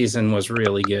first season was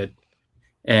really good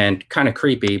and kind of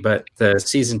creepy, but the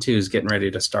season 2 is getting ready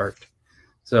to start.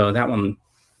 So that one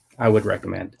I would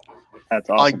recommend. That's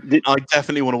awesome. I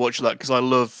definitely want to watch that because I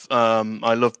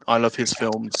love his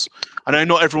films. I know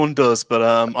not everyone does, but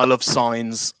I love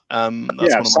Signs. Signs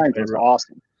is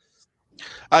awesome.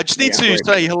 I just need to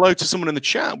say hello to someone in the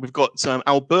chat. We've got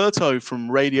Alberto from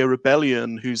Radio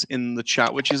Rebellion who's in the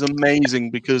chat, which is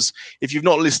amazing because if you've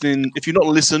not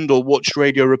listened or watched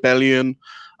Radio Rebellion,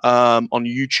 on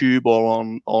YouTube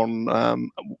or on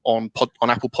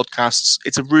Apple Podcasts.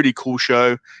 It's a really cool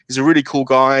show. He's a really cool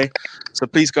guy. So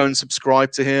please go and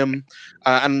subscribe to him.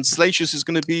 And Salacious is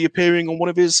going to be appearing on one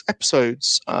of his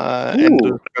episodes end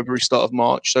of February, start of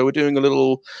March. So we're doing a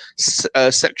little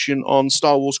section on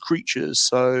Star Wars creatures.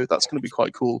 So that's going to be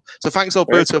quite cool. So thanks,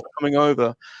 Alberto, for coming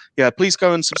over. Yeah, please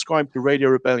go and subscribe to Radio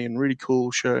Rebellion. Really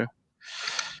cool show.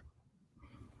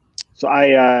 So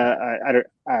I don't.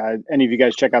 Any of you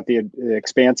guys check out the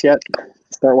Expanse yet?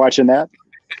 Start watching that.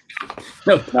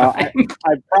 No, I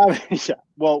promise.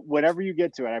 Well, whenever you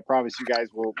get to it, I promise you guys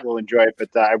will enjoy it.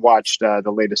 But I watched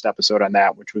the latest episode on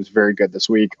that, which was very good this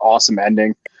week. Awesome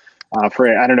ending. I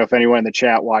don't know if anyone in the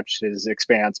chat watched his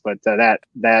Expanse, but that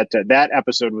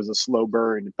episode was a slow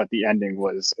burn, but the ending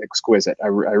was exquisite. I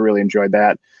really enjoyed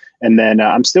that. And then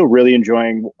I'm still really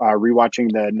enjoying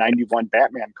rewatching the '91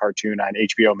 Batman cartoon on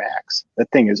HBO Max.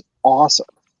 That thing is awesome.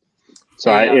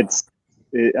 So I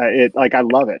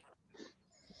love it.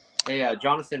 Hey,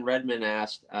 Jonathan Redmond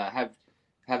asked, have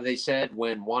they said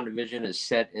when WandaVision is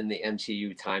set in the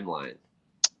MCU timeline?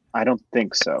 I don't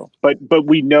think so, but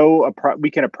we know we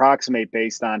can approximate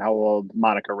based on how old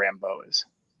Monica Rambeau is.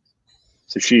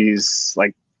 So she's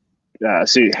like, I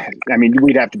mean,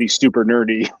 we'd have to be super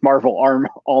nerdy Marvel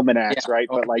almanacs, right?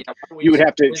 But like, you would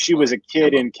have to. She was a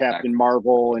kid in Captain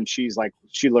Marvel, and she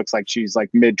looks like she's like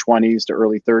mid-20s to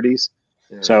early 30s.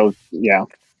 Yeah. So yeah.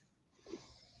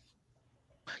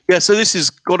 Yeah, so this has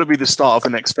got to be the start of the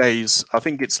next phase. I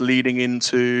think it's leading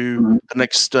into the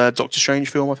next Doctor Strange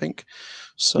film, I think.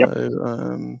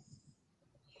 So,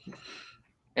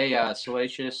 Hey,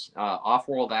 Salacious,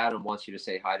 Off-World Adam wants you to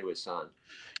say hi to his son.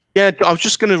 Yeah, I was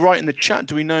just going to write in the chat.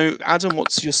 Do we know, Adam,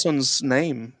 what's your son's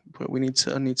name? But I need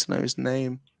to know his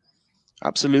name.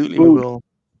 Absolutely, we will.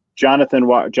 Jonathan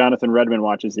Redmond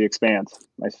watches The Expanse.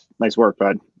 Nice work,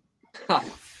 bud.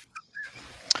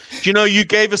 Do you know, you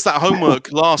gave us that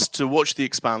homework last to watch The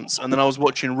Expanse, and then I was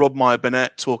watching Rob Meyer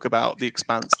Burnett talk about The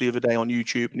Expanse the other day on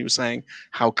YouTube, and he was saying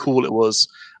how cool it was.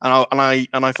 And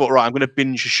I thought, right, I'm going to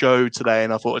binge a show today,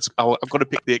 and I thought I've got to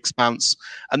pick The Expanse.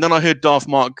 And then I heard Darth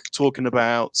Mark talking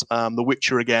about The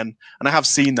Witcher again, and I have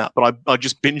seen that, but I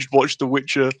just watched The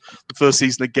Witcher, the first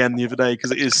season again the other day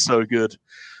because it is so good.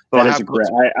 But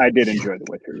I did enjoy The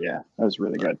Witcher. Yeah, that was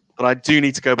really good. But I do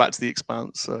need to go back to The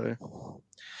Expanse. So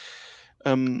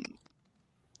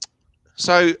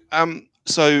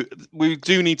we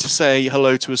do need to say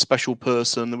hello to a special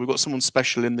person. We've got someone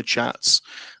special in the chats,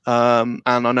 and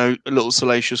I know Little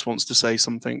Salacious wants to say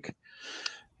something.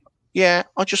 Yeah,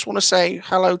 I just want to say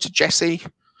hello to Jesse.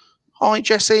 Hi,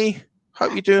 Jesse.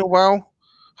 Hope you're doing well.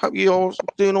 Hope you're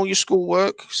doing all your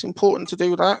schoolwork. It's important to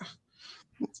do that.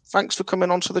 Thanks for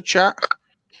coming onto the chat.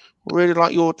 Really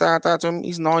like your dad, Adam.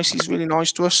 He's nice. He's really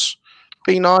nice to us.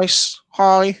 Be nice.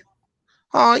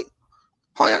 Hi,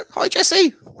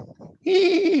 Jesse.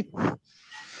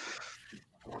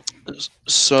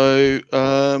 So,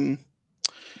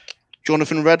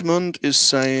 Jonathan Redmond is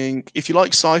saying, if you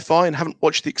like sci-fi and haven't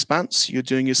watched The Expanse, you're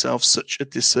doing yourself such a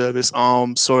disservice.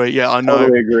 I'm sorry. Yeah, I know.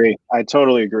 I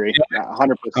totally agree.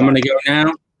 100%. I'm going to go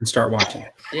now and start watching.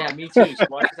 Yeah, me too. So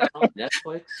why is that on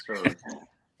Netflix?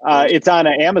 Or? It's on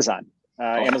Amazon,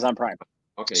 Amazon Prime.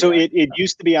 Okay. So it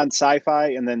used to be on Sci-Fi,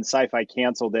 and then Sci-Fi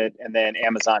canceled it, and then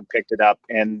Amazon picked it up.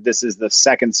 And this is the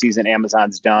second season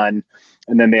Amazon's done.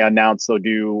 And then they announced they'll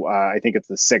do, I think it's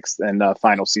the 6th and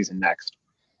final season next.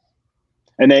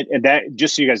 And that,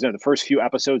 just so you guys know, the first few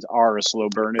episodes are a slow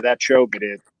burn of that show, but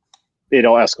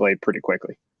it'll escalate pretty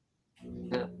quickly.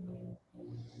 Yeah.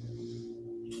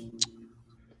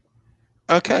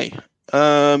 Okay.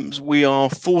 We are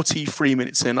 43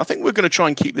 minutes in. I think we're going to try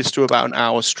and keep this to about an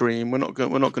hour stream. We're not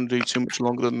going to do too much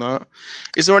longer than that.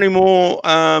 Is there any more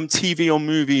TV or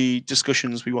movie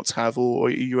discussions we want to have, or are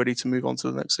you ready to move on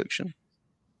to the next section?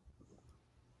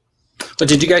 But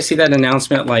did you guys see that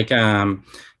announcement? Like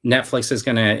Netflix is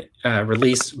going to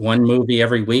release one movie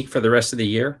every week for the rest of the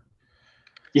year.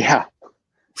 Yeah,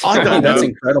 I don't know. That's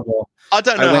incredible. I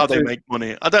don't know how they make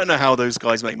money. I don't know how those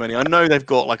guys make money. I know they've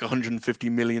got like 150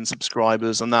 million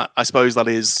subscribers, and that, I suppose that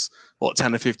is what,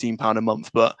 £10 or £15 a month.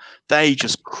 But they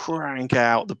just crank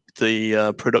out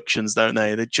the productions, don't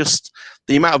they? They're just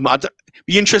the amount of. It'd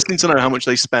be interesting to know how much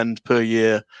they spend per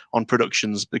year on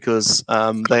productions, because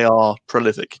they are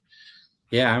prolific.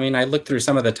 Yeah, I mean, I looked through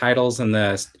some of the titles and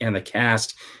the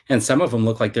cast, and some of them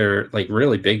look like they're like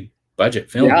really big budget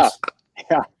films.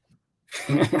 Yeah.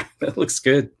 That looks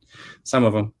good. Some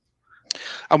of them.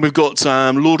 And we've got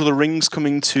Lord of the Rings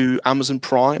coming to Amazon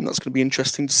Prime. That's going to be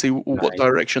interesting to see what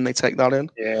direction they take that in.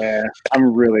 Yeah,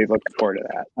 I'm really looking forward to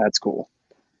that. That's cool.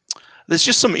 there's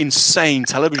just some insane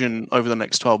television over the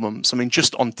next 12 months. I mean,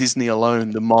 just on Disney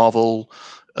alone, the Marvel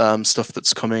stuff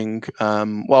that's coming.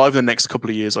 Well, over the next couple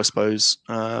of years, I suppose.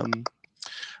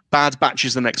 Bad Batch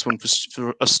is the next one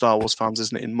for us Star Wars fans,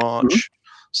 isn't it? In March,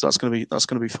 so that's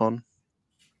gonna be fun.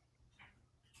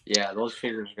 Yeah, those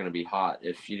figures are going to be hot.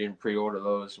 If you didn't pre-order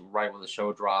those right when the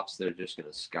show drops, they're just going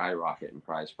to skyrocket in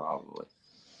price, probably.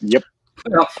 Yep.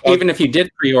 Well, even if you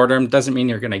did pre-order them, doesn't mean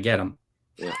you're going to get them.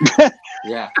 Yeah.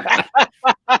 Yeah.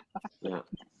 Yeah.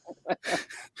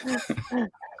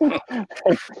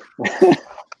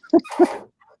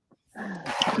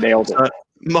 Nailed it.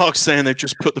 Mark's saying they've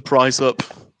just put the price up.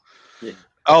 Yeah.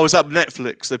 Oh, is that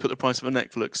Netflix? They put the price up on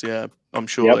Netflix. Yeah, I'm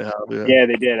sure they have. Yeah,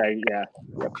 they did. Yep.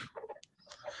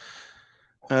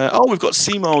 Oh, we've got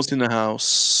Miles in the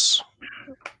house.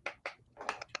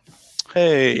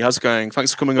 Hey, how's it going?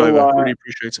 Thanks for coming over. Really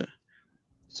appreciate it.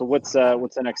 So what's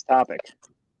the next topic?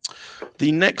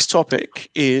 The next topic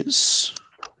is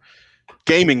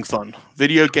gaming fun.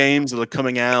 Video games that are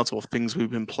coming out or things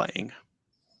we've been playing.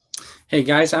 Hey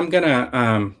guys, I'm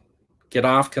gonna get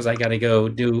off because I got to go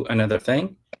do another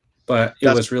thing. But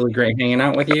it was really great hanging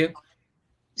out with you.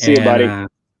 See you, buddy.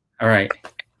 All right.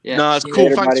 Yeah. No, it's cool.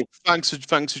 Later, Thanks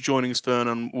for joining us, Fern,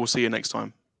 and we'll see you next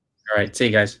time. All right. See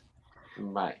you guys.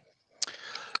 Bye.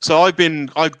 So I've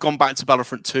gone back to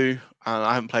Battlefront 2, and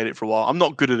I haven't played it for a while. I'm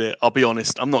not good at it. I'll be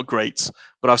honest. I'm not great,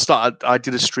 but I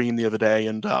did a stream the other day,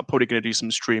 and I'm probably going to do some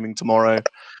streaming tomorrow.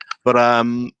 But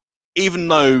even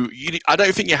though I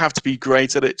don't think you have to be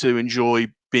great at it to enjoy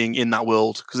being in that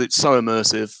world, because it's so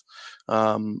immersive,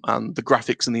 and the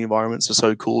graphics and the environments are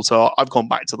so cool. So I've gone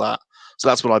back to that. So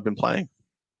that's what I've been playing.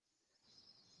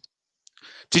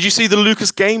 Did you see the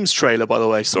Lucas Games trailer, by the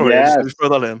way? Sorry, Yes. I just throw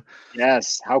that in.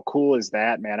 Yes. How cool is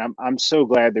that, man? I'm so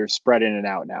glad they're spreading it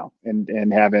out now and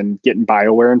getting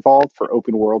BioWare involved for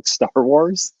open world Star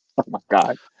Wars. Oh my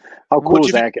God. How cool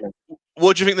is that gonna be?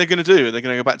 What do you think they're going to do? Are they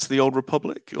going to go back to the Old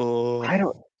Republic, or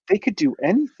they could do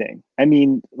anything. I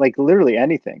mean, like literally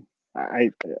anything.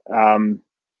 Did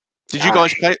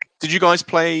you guys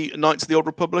play Knights of the Old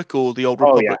Republic or the Old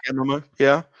Republic MMO?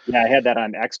 Yeah. Yeah, I had that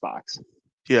on Xbox.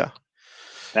 Yeah.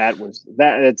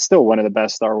 It's still one of the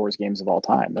best Star Wars games of all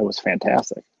time. That was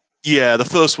fantastic. Yeah, the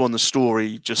first one, the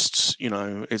story, just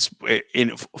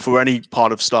for any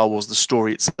part of Star Wars, the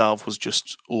story itself was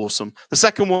just awesome. The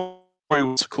second one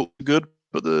was good,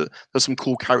 but there's some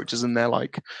cool characters in there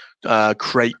like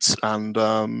Crate and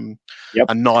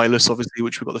Nihilus, obviously,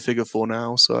 which we've got the figure for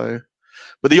now. So,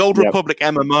 but the Old Republic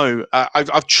MMO,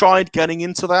 I've tried getting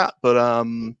into that, but I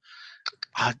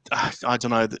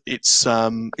don't know. It's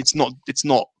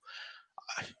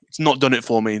not done it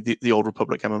for me. The Old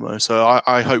Republic MMO. So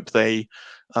I hope they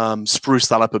spruce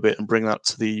that up a bit and bring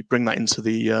that into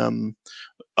the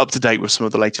up to date with some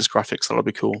of the latest graphics. That'll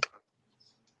be cool.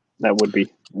 That'd be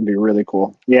really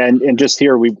cool. Yeah, and just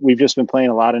here we've just been playing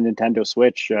a lot of Nintendo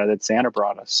Switch that Santa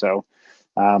brought us. So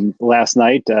last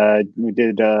night we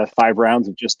did 5 rounds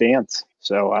of Just Dance.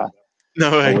 So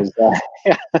no way.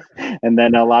 And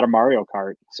then a lot of Mario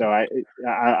Kart. So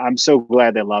I'm so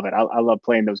glad they love it. I love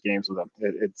playing those games with them.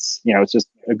 It's just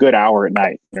a good hour at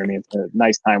night. You know what I mean? It's a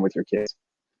nice time with your kids.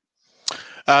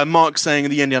 Mark's saying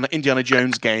the Indiana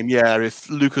Jones game. Yeah, if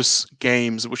Lucas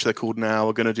Games, which they're called now,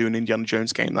 are going to do an Indiana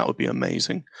Jones game, that would be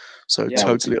amazing. So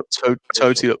totally up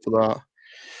for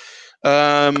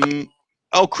that.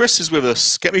 Oh, Chris is with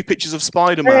us. Get me pictures of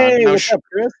Spider-Man. Hey, what's up,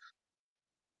 Chris?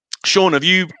 Sean, have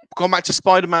you gone back to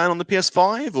Spider-Man on the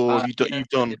PS5, or have you've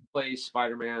done? I did play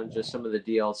Spider-Man, just some of the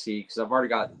DLC, because I've already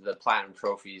got the platinum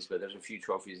trophies, but there's a few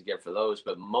trophies to get for those.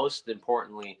 But most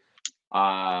importantly,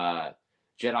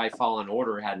 Jedi Fallen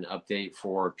Order had an update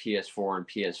for PS4 and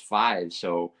PS5,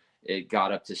 so it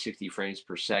got up to 60 frames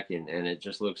per second, and it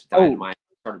just looks dynamite.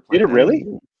 Did it really?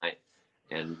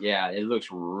 And yeah, it looks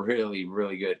really,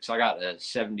 really good. So I got a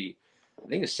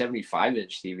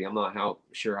 75-inch TV. I'm not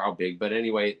sure how big, but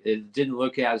anyway, it didn't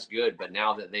look as good. But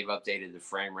now that they've updated the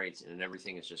frame rates and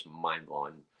everything, it's just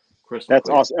mind-blowing. That's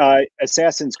awesome.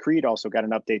 Assassin's Creed also got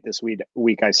an update this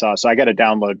week I saw, so I got to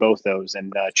download both those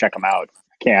and check them out.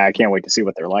 I can't wait to see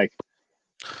what they're like.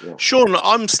 Yeah. Sean,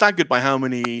 I'm staggered by how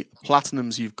many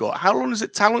platinums you've got. How long did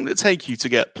it take you to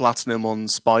get platinum on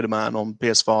Spider-Man on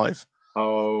PS5?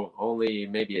 Oh, only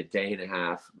maybe a day and a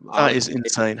half. That is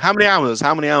insane. How many hours?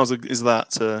 How many hours is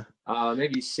that?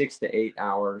 Maybe 6 to 8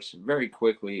 hours, very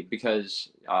quickly, because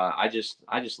I just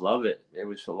love it. It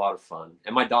was a lot of fun,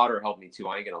 and my daughter helped me too.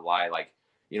 I ain't gonna lie. Like,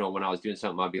 when I was doing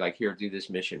something, I'd be like, "Here, do this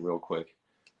mission real quick."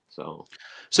 So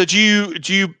do you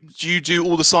do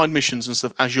all the side missions and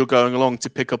stuff as you're going along to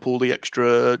pick up all the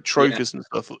extra trophies and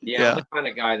stuff? Yeah, I'm the kind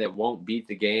of guy that won't beat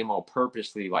the game. I'll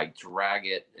purposely like drag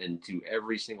it and do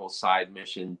every single side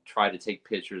mission, try to take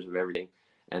pictures of everything,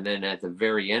 and then at the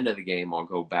very end of the game, I'll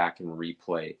go back and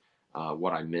replay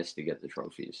what I missed to get the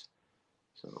trophies.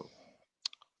 So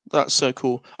that's so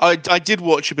cool. I did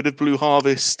watch a bit of Blue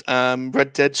Harvest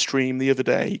Red Dead stream the other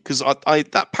day because I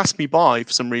that passed me by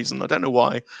for some reason. I don't know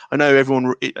why. I know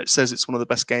everyone it says it's one of the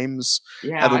best games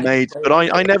ever made, but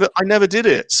I never did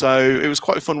it. So it was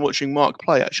quite fun watching Mark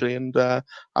play actually, and I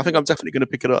think I'm definitely going to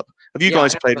pick it up. Have you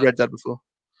guys played Red Dead before?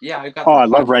 Yeah, I got. I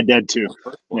love Red Dead too.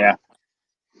 Yeah.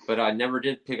 But I never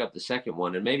did pick up the second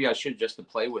one, and maybe I should just to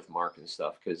play with Mark and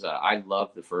stuff because I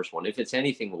love the first one. If it's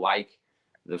anything like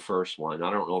the first one, I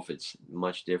don't know if it's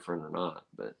much different or not.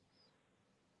 But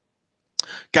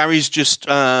Gary's just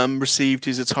received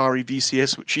his Atari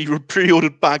VCS, which he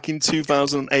pre-ordered back in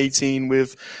 2018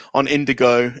 on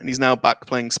Indigo, and he's now back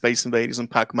playing Space Invaders and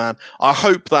Pac-Man. I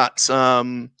hope that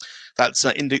that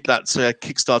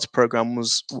Kickstarter program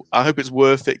was. I hope it's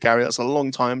worth it, Gary. That's a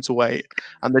long time to wait,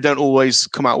 and they don't always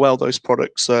come out well, those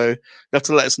products. So you have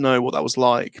to let us know what that was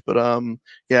like. But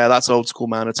yeah, that's old school,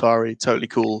 man. Atari, totally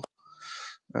cool.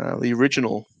 The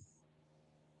original.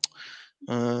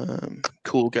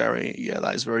 Cool, Gary. Yeah,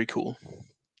 that is very cool.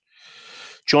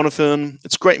 Jonathan,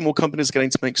 it's great more companies are getting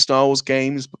to make Star Wars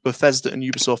games, but Bethesda and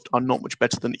Ubisoft are not much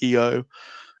better than EA.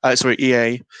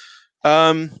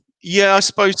 Yeah, I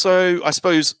suppose so. I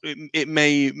suppose it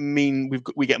may mean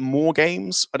we get more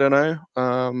games. I don't know.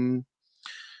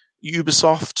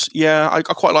 Ubisoft, yeah, I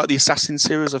quite like the Assassin's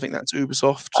series. I think that's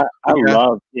Ubisoft. I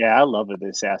love the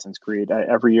Assassin's Creed.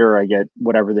 Every year I get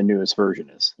whatever the newest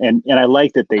version is, and I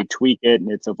like that they tweak it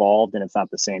and it's evolved and it's not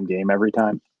the same game every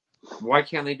time. Why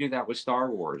can't they do that with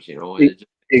Star Wars?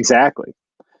 Exactly.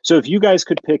 So if you guys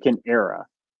could pick an era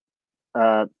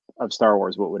of Star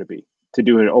Wars, what would it be to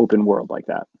do an open world like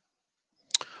that?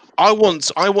 I want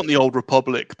the Old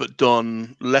Republic, but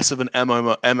done less of an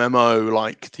MMO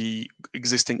like the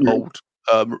existing old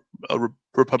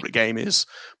Republic game is,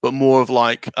 but more of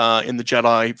like in the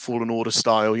Jedi Fallen Order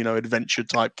style, adventure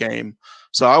type game.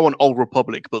 So I want Old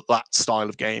Republic, but that style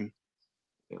of game.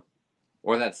 Yeah.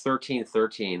 Or that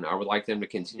 1313. I would like them to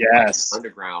continue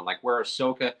underground, like where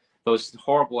Ahsoka, those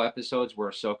horrible episodes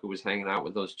where Ahsoka was hanging out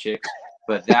with those chicks,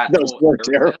 but that those were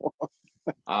terrible.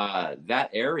 That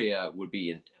area would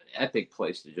be an epic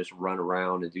place to just run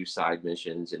around and do side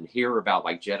missions and hear about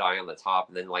like Jedi on the top,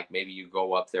 and then like maybe you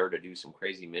go up there to do some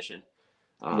crazy mission.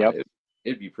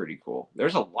 It'd be pretty cool.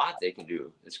 There's a lot they can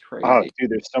do. It's crazy. Oh,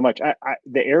 dude, there's so much.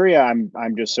 The area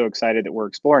I'm just so excited that we're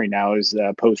exploring now is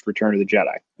post Return of the Jedi.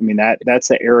 I mean that's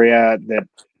the area that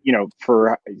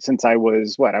since I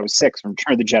was 6 when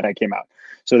Return of the Jedi came out.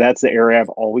 So that's the area I've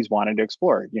always wanted to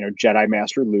explore, Jedi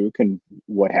Master Luke and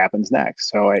what happens next.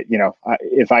 So,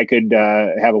 if I could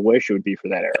have a wish, it would be for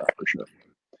that era for sure.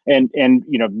 And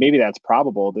maybe that's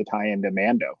probable to tie into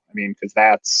Mando. I mean, because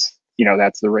that's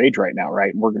the rage right now,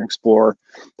 right? And we're going to explore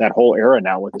that whole era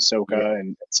now with Ahsoka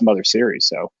and some other series.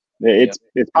 So it's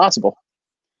possible.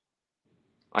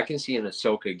 I can see an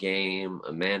Ahsoka game,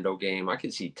 a Mando game. I can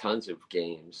see tons of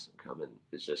games coming.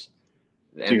 It's just...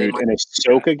 Dude, an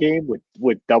Ahsoka game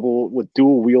with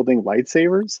dual wielding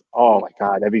lightsabers. Oh my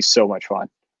god, that'd be so much fun.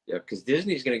 Yeah, because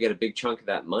Disney's going to get a big chunk of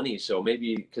that money. So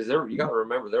maybe because you got to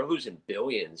remember they're losing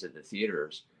billions in the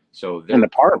theaters. So they're in the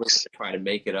parks trying to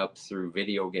make it up through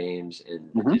video games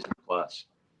and Disney Plus,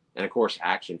 and of course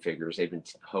action figures. They've been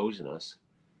hosing us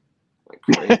like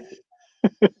crazy.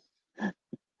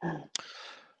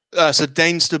 So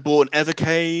Dainster bought an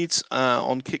Evercade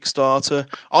on Kickstarter.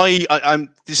 I'm.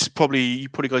 This is probably you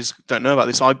guys don't know about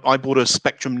this. I bought a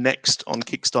Spectrum Next on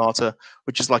Kickstarter,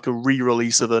 which is like a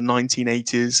re-release of a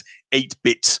 1980s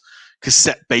 8-bit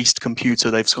cassette-based computer.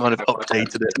 They've kind of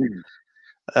updated it.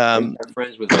 I'm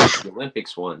friends with the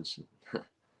Olympics ones.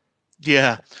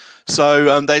 Yeah,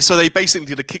 so they basically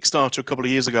did a Kickstarter a couple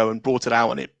of years ago and brought it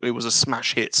out, and it was a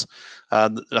smash hit.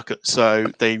 So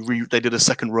they did a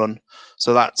second run.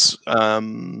 So that's I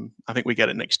think we get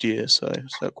it next year. So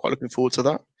quite looking forward to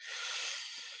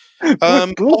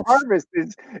that. Blue Harvest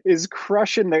is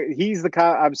crushing.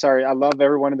 I'm sorry, I love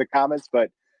everyone in the comments,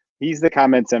 but he's the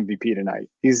comments MVP tonight.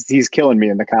 He's killing me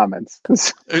in the comments.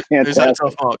 Is that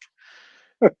tough, Mark?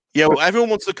 Yeah, well, everyone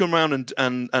wants to come around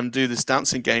and do this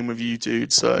dancing game with you,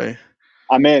 dude. So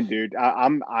I'm in, dude.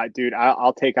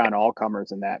 I'll take on all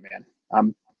comers in that, man.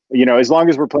 As long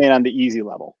as we're playing on the easy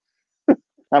level,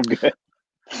 I'm good.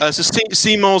 So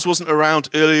C-Moles wasn't around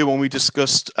earlier when we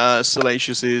discussed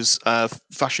Salacious's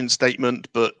fashion statement,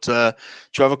 but do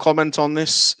you have a comment on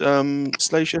this,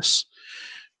 Salacious?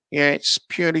 Yeah, it's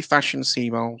purely fashion,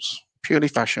 C-Moles. Purely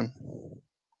fashion.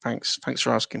 Thanks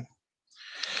for asking.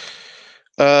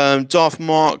 Darth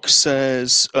Mark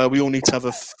says we all need to have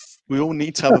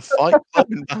a fight club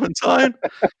in Valentine.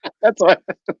 That's what.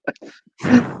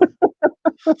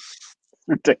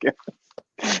 Ridiculous.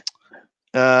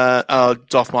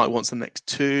 Darth Mark wants the next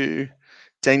 2.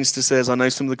 Danester says, I know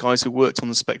some of the guys who worked on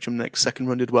the Spectrum Next second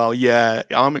run did well. Yeah,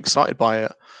 I'm excited by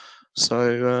it.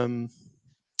 So,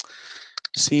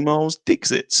 C-Moles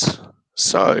digs it.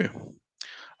 So,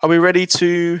 are we ready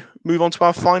to move on to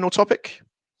our final topic?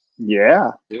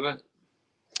 Yeah. Do it.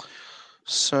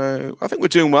 So I think we're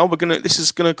doing well. This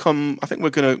is gonna come. I think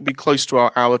we're gonna be close to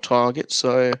our hour target.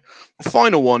 So the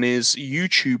final one is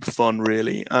YouTube fun,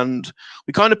 really, and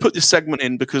we kind of put this segment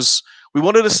in because we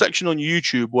wanted a section on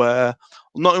YouTube where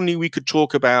not only we could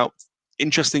talk about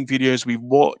interesting videos we've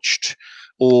watched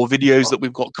or videos that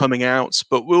we've got coming out,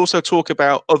 but we also talk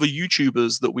about other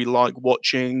YouTubers that we like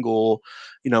watching or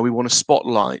we want to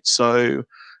spotlight. So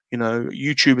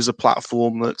YouTube is a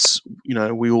platform that's,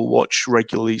 we all watch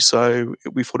regularly. So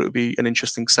we thought it would be an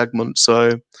interesting segment.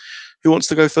 So who wants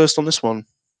to go first on this one?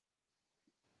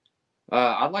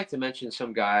 I'd like to mention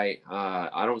some guy.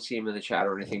 I don't see him in the chat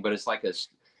or anything, but it's like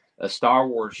a Star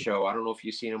Wars show. I don't know if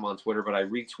you've seen him on Twitter, but I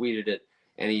retweeted it.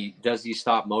 And he does these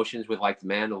stop motions with like the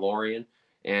Mandalorian.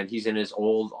 And he's in his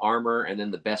old armor. And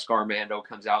then the Beskar Mando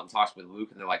comes out and talks with Luke.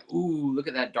 And they're like, ooh, look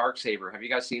at that Darksaber. Have you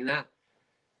guys seen that?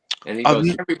 And he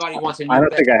goes, everybody wants a new I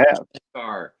don't think I have.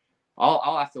 Beskar.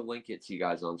 I'll have to link it to you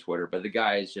guys on Twitter. But the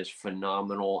guy is just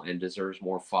phenomenal and deserves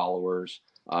more followers.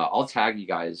 I'll tag you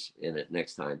guys in it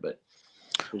next time. But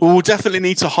we'll definitely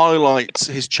need to highlight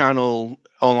his channel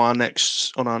on our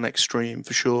next stream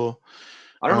for sure.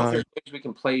 I don't know if there's ways we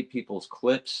can play people's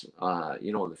clips,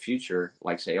 in the future,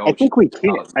 like say, I think we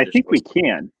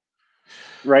can.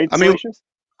 Right? I mean, Salacious?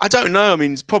 I don't know. I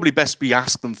mean, it's probably best we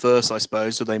ask them first, I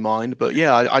suppose. Do they mind? But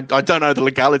yeah, I don't know the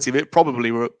legality of it.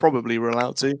 Probably we're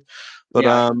allowed to. But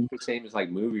yeah, the same as like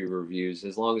movie reviews,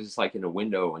 as long as it's like in a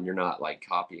window and you're not like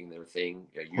copying their thing.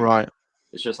 Right.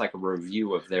 It's just like a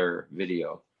review of their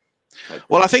video.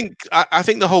 Well, I think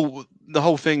the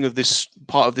whole thing of this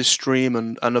part of this stream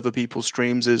and other people's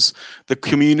streams is the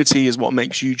community is what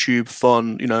makes YouTube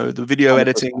fun. The video 100%.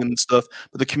 Editing and stuff,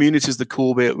 but the community is the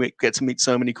cool bit. We get to meet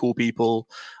so many cool people,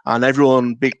 and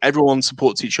everyone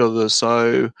supports each other.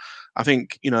 So I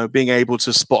think being able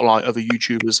to spotlight other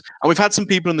YouTubers, and we've had some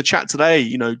people in the chat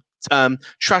today.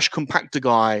 Trash Compactor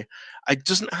guy. It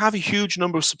doesn't have a huge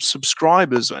number of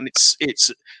subscribers, and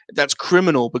that's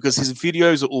criminal because his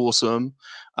videos are awesome.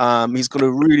 He's got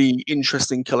a really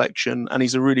interesting collection, and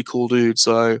he's a really cool dude.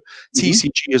 So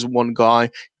TCG is one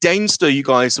guy. Danester, you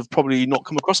guys have probably not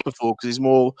come across before because he's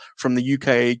more from the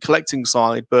UK collecting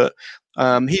side, but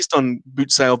he's done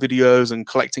boot sale videos and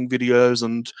collecting videos,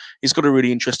 and he's got a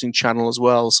really interesting channel as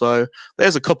well. So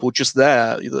there's a couple just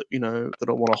there that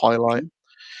I want to highlight.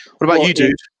 What about you,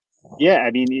 dude? Yeah,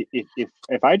 I mean,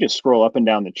 if I just scroll up and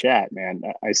down the chat, man,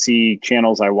 I see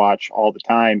channels I watch all the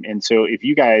time. And so if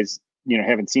you guys,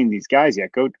 haven't seen these guys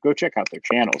yet, go check out their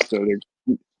channels. So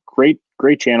they're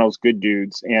great channels, good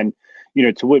dudes. And,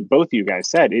 to what both of you guys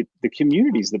said, the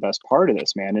community is the best part of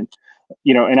this, man. And,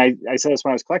 and I said this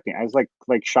when I was collecting, I was like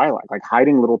Shylock, like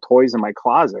hiding little toys in my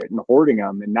closet and hoarding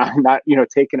them and not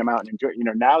taking them out and enjoy,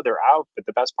 now they're out. But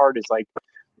the best part is like,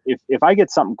 if I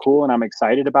get something cool and I'm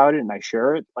excited about it and I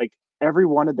share it, like every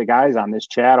one of the guys on this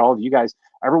chat, all of you guys,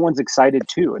 everyone's excited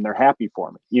too, and they're happy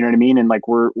for me. You know what I mean? And like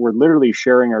we're literally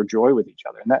sharing our joy with each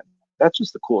other, and that's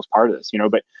just the coolest part of this,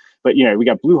 But we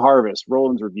got Blue Harvest,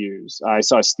 Roland's Reviews. I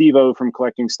saw Steve-O from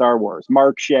Collecting Star Wars,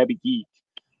 Mark Shabby Geek.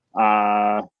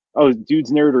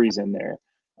 Dude's Nerdery's in there.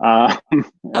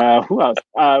 Who else?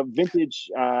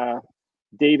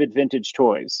 David Vintage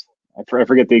Toys. I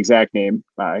forget the exact name.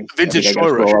 Vintage Toy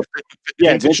Rush.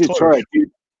 Yeah, Vintage Toy Rush,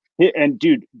 dude. And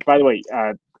dude, by the way,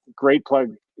 great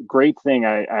plug, great thing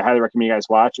I highly recommend you guys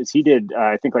watch is he did,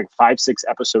 I think like 5-6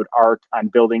 episode arc on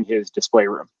building his display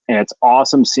room. And it's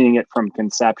awesome seeing it from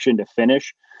conception to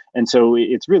finish. And so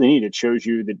it's really neat. It shows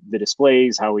you the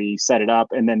displays, how he set it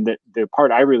up. And then the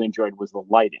part I really enjoyed was the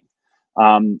lighting.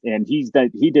 And he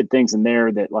did things in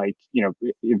there that like,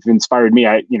 it inspired me.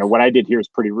 What I did here is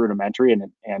pretty rudimentary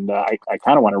and I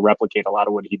kind of want to replicate a lot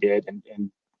of what he did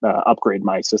and upgrade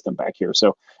my system back here.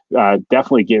 So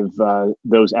definitely give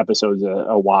those episodes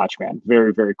a watch, man.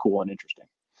 Very, very cool and interesting.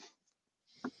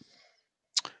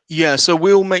 Yeah, so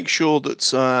we'll make sure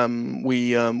that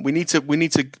we need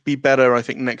to be better. I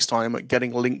think next time at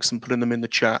getting links and putting them in the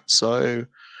chat. So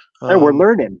Hey, we're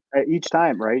learning each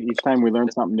time, right? Each time we learn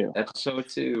something new. Episode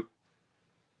 2.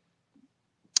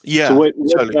 yeah, So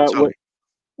totally.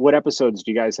 what episodes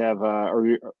do you guys have? Are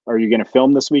you going to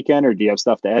film this weekend, or do you have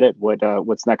stuff to edit?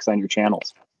 What's next on your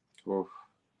channels? Oof.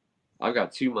 I've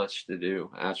got too much to do,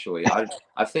 actually.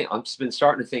 I think I've been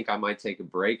starting to think I might take a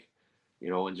break,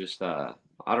 and just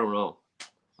I don't know.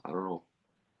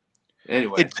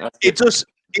 Anyway,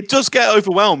 It does get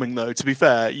overwhelming, though. To be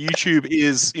fair, YouTube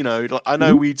is, like, I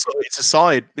know it's a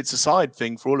side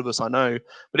thing for all of us, I know,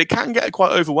 but it can get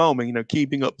quite overwhelming,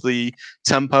 keeping up the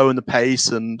tempo and the pace.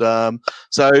 And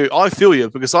so I feel you,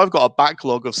 because I've got a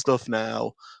backlog of stuff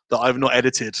now that I've not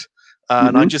edited,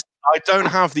 and I don't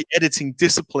have the editing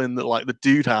discipline that like the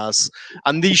dude has.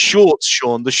 And these shorts,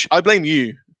 Sean, I blame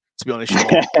you, to be honest,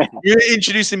 Sean. You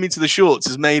introducing me to the shorts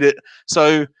has made it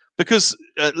so. Because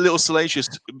Little Salacious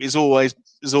is always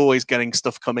getting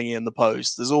stuff coming in the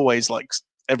post. There's always, like,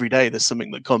 every day there's something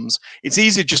that comes. It's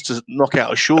easy just to knock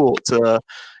out a short to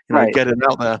get it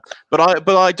out there. But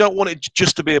I don't want it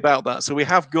just to be about that. So we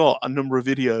have got a number of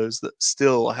videos that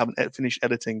still I haven't finished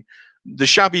editing. The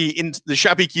Shabby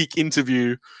Geek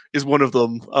interview is one of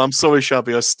them. I'm sorry,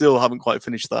 Shabby, I still haven't quite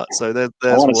finished that. So there's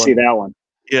I want to see that one.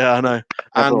 Yeah, I know.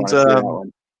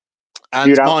 And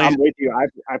dude, I'm with you.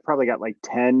 I probably got like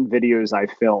 10 videos I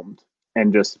filmed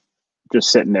and just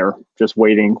sitting there, just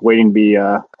waiting to be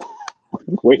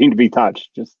waiting to be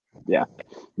touched. Just a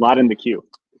lot in the queue.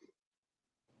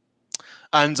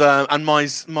 And my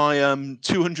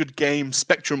 200 game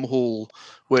Spectrum haul,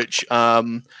 which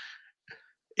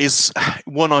is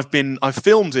one I've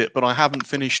filmed it, but I haven't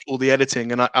finished all the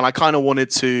editing, and I kind of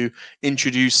wanted to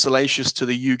introduce Salacious to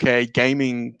the UK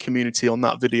gaming community on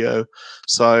that video.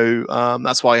 So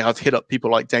that's why I've hit up people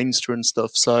like Dainster and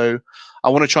stuff. So I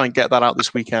want to try and get that out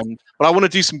this weekend, but I want to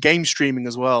do some game streaming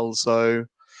as well. So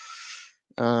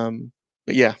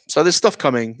but yeah, so there's stuff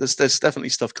coming. There's definitely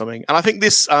stuff coming, and I think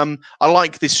this I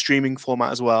like this streaming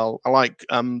format as well. I like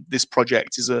this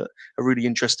project is a really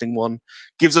interesting one.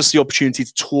 Gives us the opportunity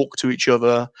to talk to each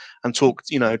other and talk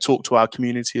to our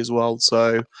community as well.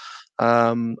 So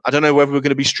I don't know whether we're going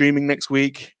to be streaming next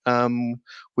week.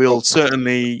 We'll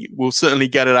certainly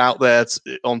get it out there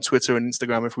on Twitter and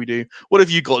Instagram if we do. What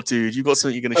have you got, dude? You got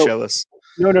something you're going to show us?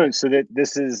 No. So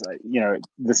this is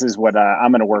what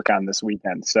I'm going to work on this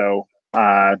weekend. So.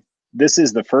 This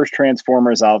is the first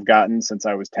Transformers I've gotten since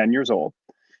I was 10 years old.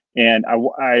 And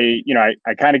I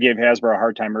kind of gave Hasbro a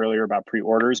hard time earlier about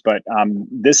pre-orders, but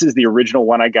this is the original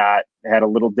one I got. It had a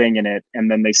little ding in it, and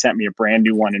then they sent me a brand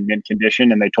new one in mint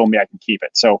condition, and they told me I can keep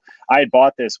it. So I had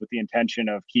bought this with the intention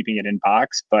of keeping it in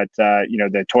box, but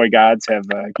the toy gods have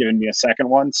given me a second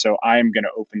one, so I'm going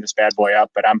to open this bad boy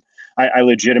up. But I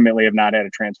legitimately have not had a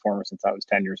Transformer since I was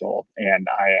 10 years old, and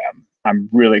I'm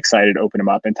really excited to open them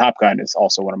up. And Top Gun is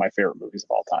also one of my favorite movies of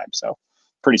all time, so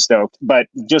pretty stoked. But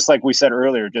just like we said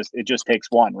earlier, it just takes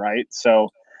one, right? So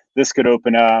this could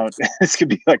open out. This could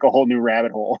be like a whole new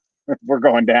rabbit hole. We're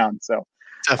going down. So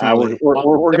we're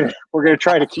gonna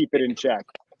try to keep it in check.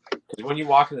 Because when you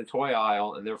walk in the toy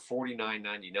aisle and they're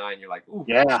 $49.99, you're like, ooh,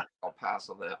 yeah, I'll pass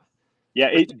on that. Yeah,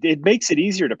 it makes it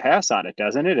easier to pass on it,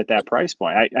 doesn't it? At that price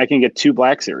point, I can get 2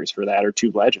 Black Series for that, or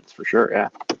 2 Legends for sure. Yeah.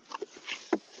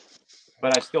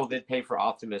 But I still did pay for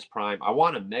Optimus Prime. I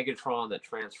want a Megatron that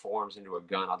transforms into a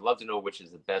gun. I'd love to know which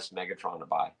is the best Megatron to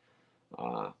buy.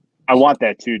 I want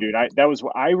that too, dude. That was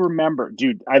what I remember,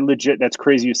 dude. That's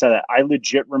crazy you said that. I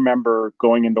legit remember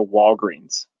going into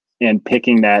Walgreens and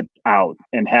picking that out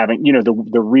and having,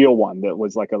 the real one that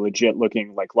was like a legit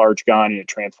looking like large gun and it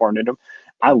transformed into him.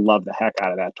 I love the heck out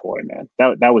of that toy, man.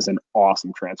 That was an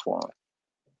awesome Transformer.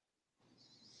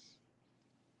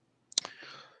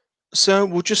 So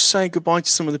we'll just say goodbye to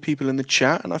some of the people in the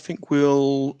chat, and I think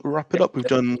we'll wrap it up. We've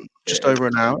done just over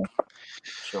an hour.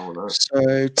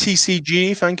 So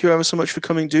TCG, thank you ever so much for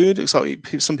coming, dude. Looks like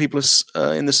some people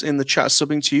are in the chat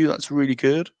subbing to you. That's really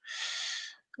good.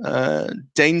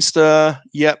 Dainster,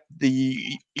 yep,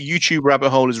 the YouTube rabbit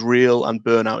hole is real and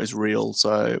burnout is real.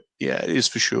 So yeah, it is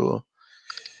for sure.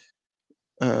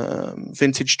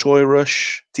 Vintage Toy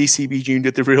Rush, DCB June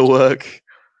did the real work.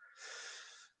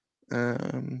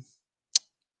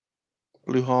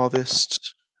 Blue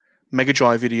Harvest, Mega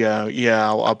Drive video. Yeah,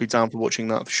 I'll be down for watching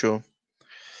that for sure.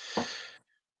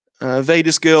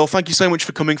 Vader's Girl, thank you so much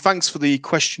for coming. Thanks for the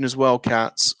question as well,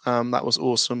 Kat. That was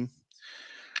awesome.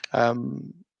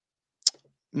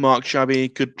 Mark Shabby,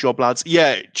 good job, lads.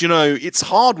 Yeah, do you know, it's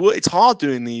hard work. It's hard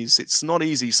doing these. It's not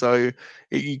easy. So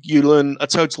you learn a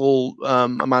total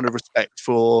amount of respect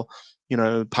for, you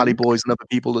know, Paddy Boys and other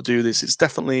people that do this. It's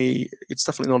definitely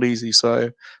not easy. So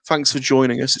thanks for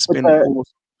joining us. It's been awesome.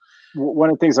 One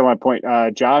of the things I want to point,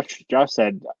 Josh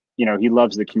said, you know, he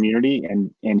loves the community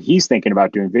and he's thinking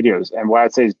about doing videos. And what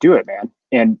I'd say is do it, man.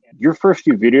 And your first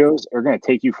few videos are going to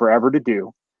take you forever to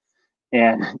do.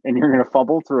 And you're going to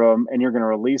fumble through them and you're going to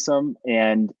release them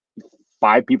and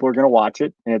 5 people are going to watch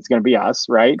it and it's going to be us.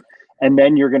 Right. And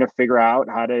then you're going to figure out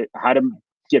how to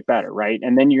get better. Right.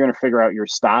 And then you're going to figure out your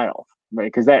style. Right.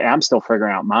 Because I'm still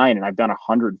figuring out mine and I've done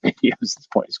 100 videos at this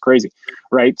point. It's crazy.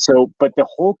 Right. So, but the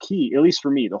whole key, at least for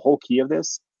me, the whole key of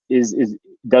this is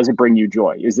does it bring you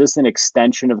joy? Is this an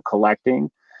extension of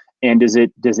collecting? And does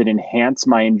it enhance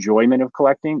my enjoyment of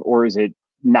collecting or is it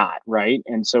not? Right.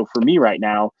 And so for me right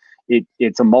now,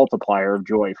 it's a multiplier of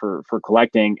joy for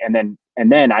collecting. And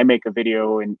then I make a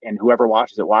video and whoever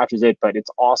watches it, but it's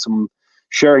awesome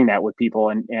sharing that with people.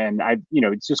 And I, you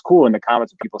know, it's just cool in the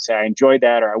comments when people say, I enjoyed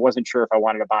that, or I wasn't sure if I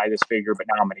wanted to buy this figure, but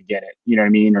now I'm going to get it. You know what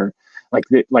I mean? Or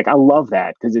like I love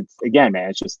that. Cause it's, again,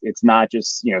 man, it's not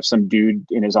just, you know, some dude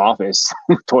in his office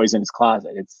with toys in his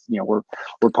closet. It's, you know,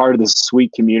 we're part of this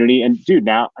sweet community. And dude,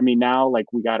 now like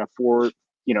we got a 3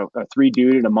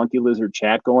 dude and a monkey lizard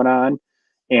chat going on.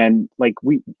 And like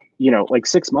we, you know, like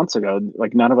 6 months ago,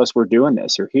 like none of us were doing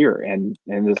this or here. And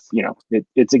this, you know,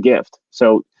 it's a gift.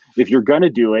 So if you're going to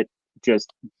do it,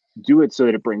 just do it so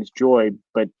that it brings joy,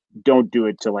 but don't do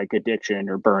it to like addiction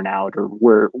or burnout or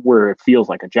where it feels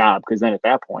like a job. Cause then at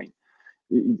that point,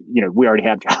 you know, we already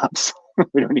have jobs.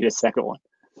 We don't need a second one.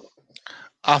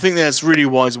 I think there's really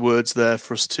wise words there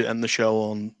for us to end the show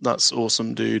on. That's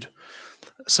awesome, dude.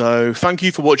 So thank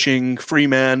you for watching 3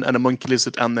 Men and a Monkey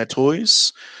Lizard and Their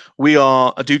Toys. We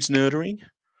are A Dude's Nerdery,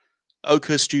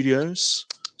 Oakhurst Studios,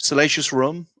 Salacious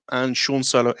Rum, and Sean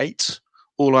Solo 8.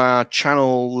 All our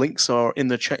channel links are in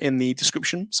the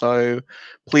description. So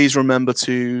please remember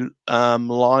to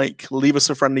leave us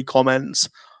a friendly comment,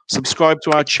 subscribe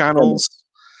to our channels.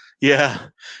 Yeah.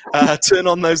 Turn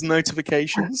on those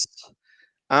notifications.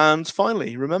 And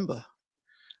finally, remember,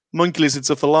 monkey lizards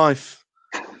are for life.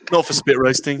 Not for spit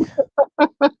roasting.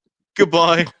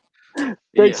 Goodbye.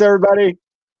 Thanks, everybody.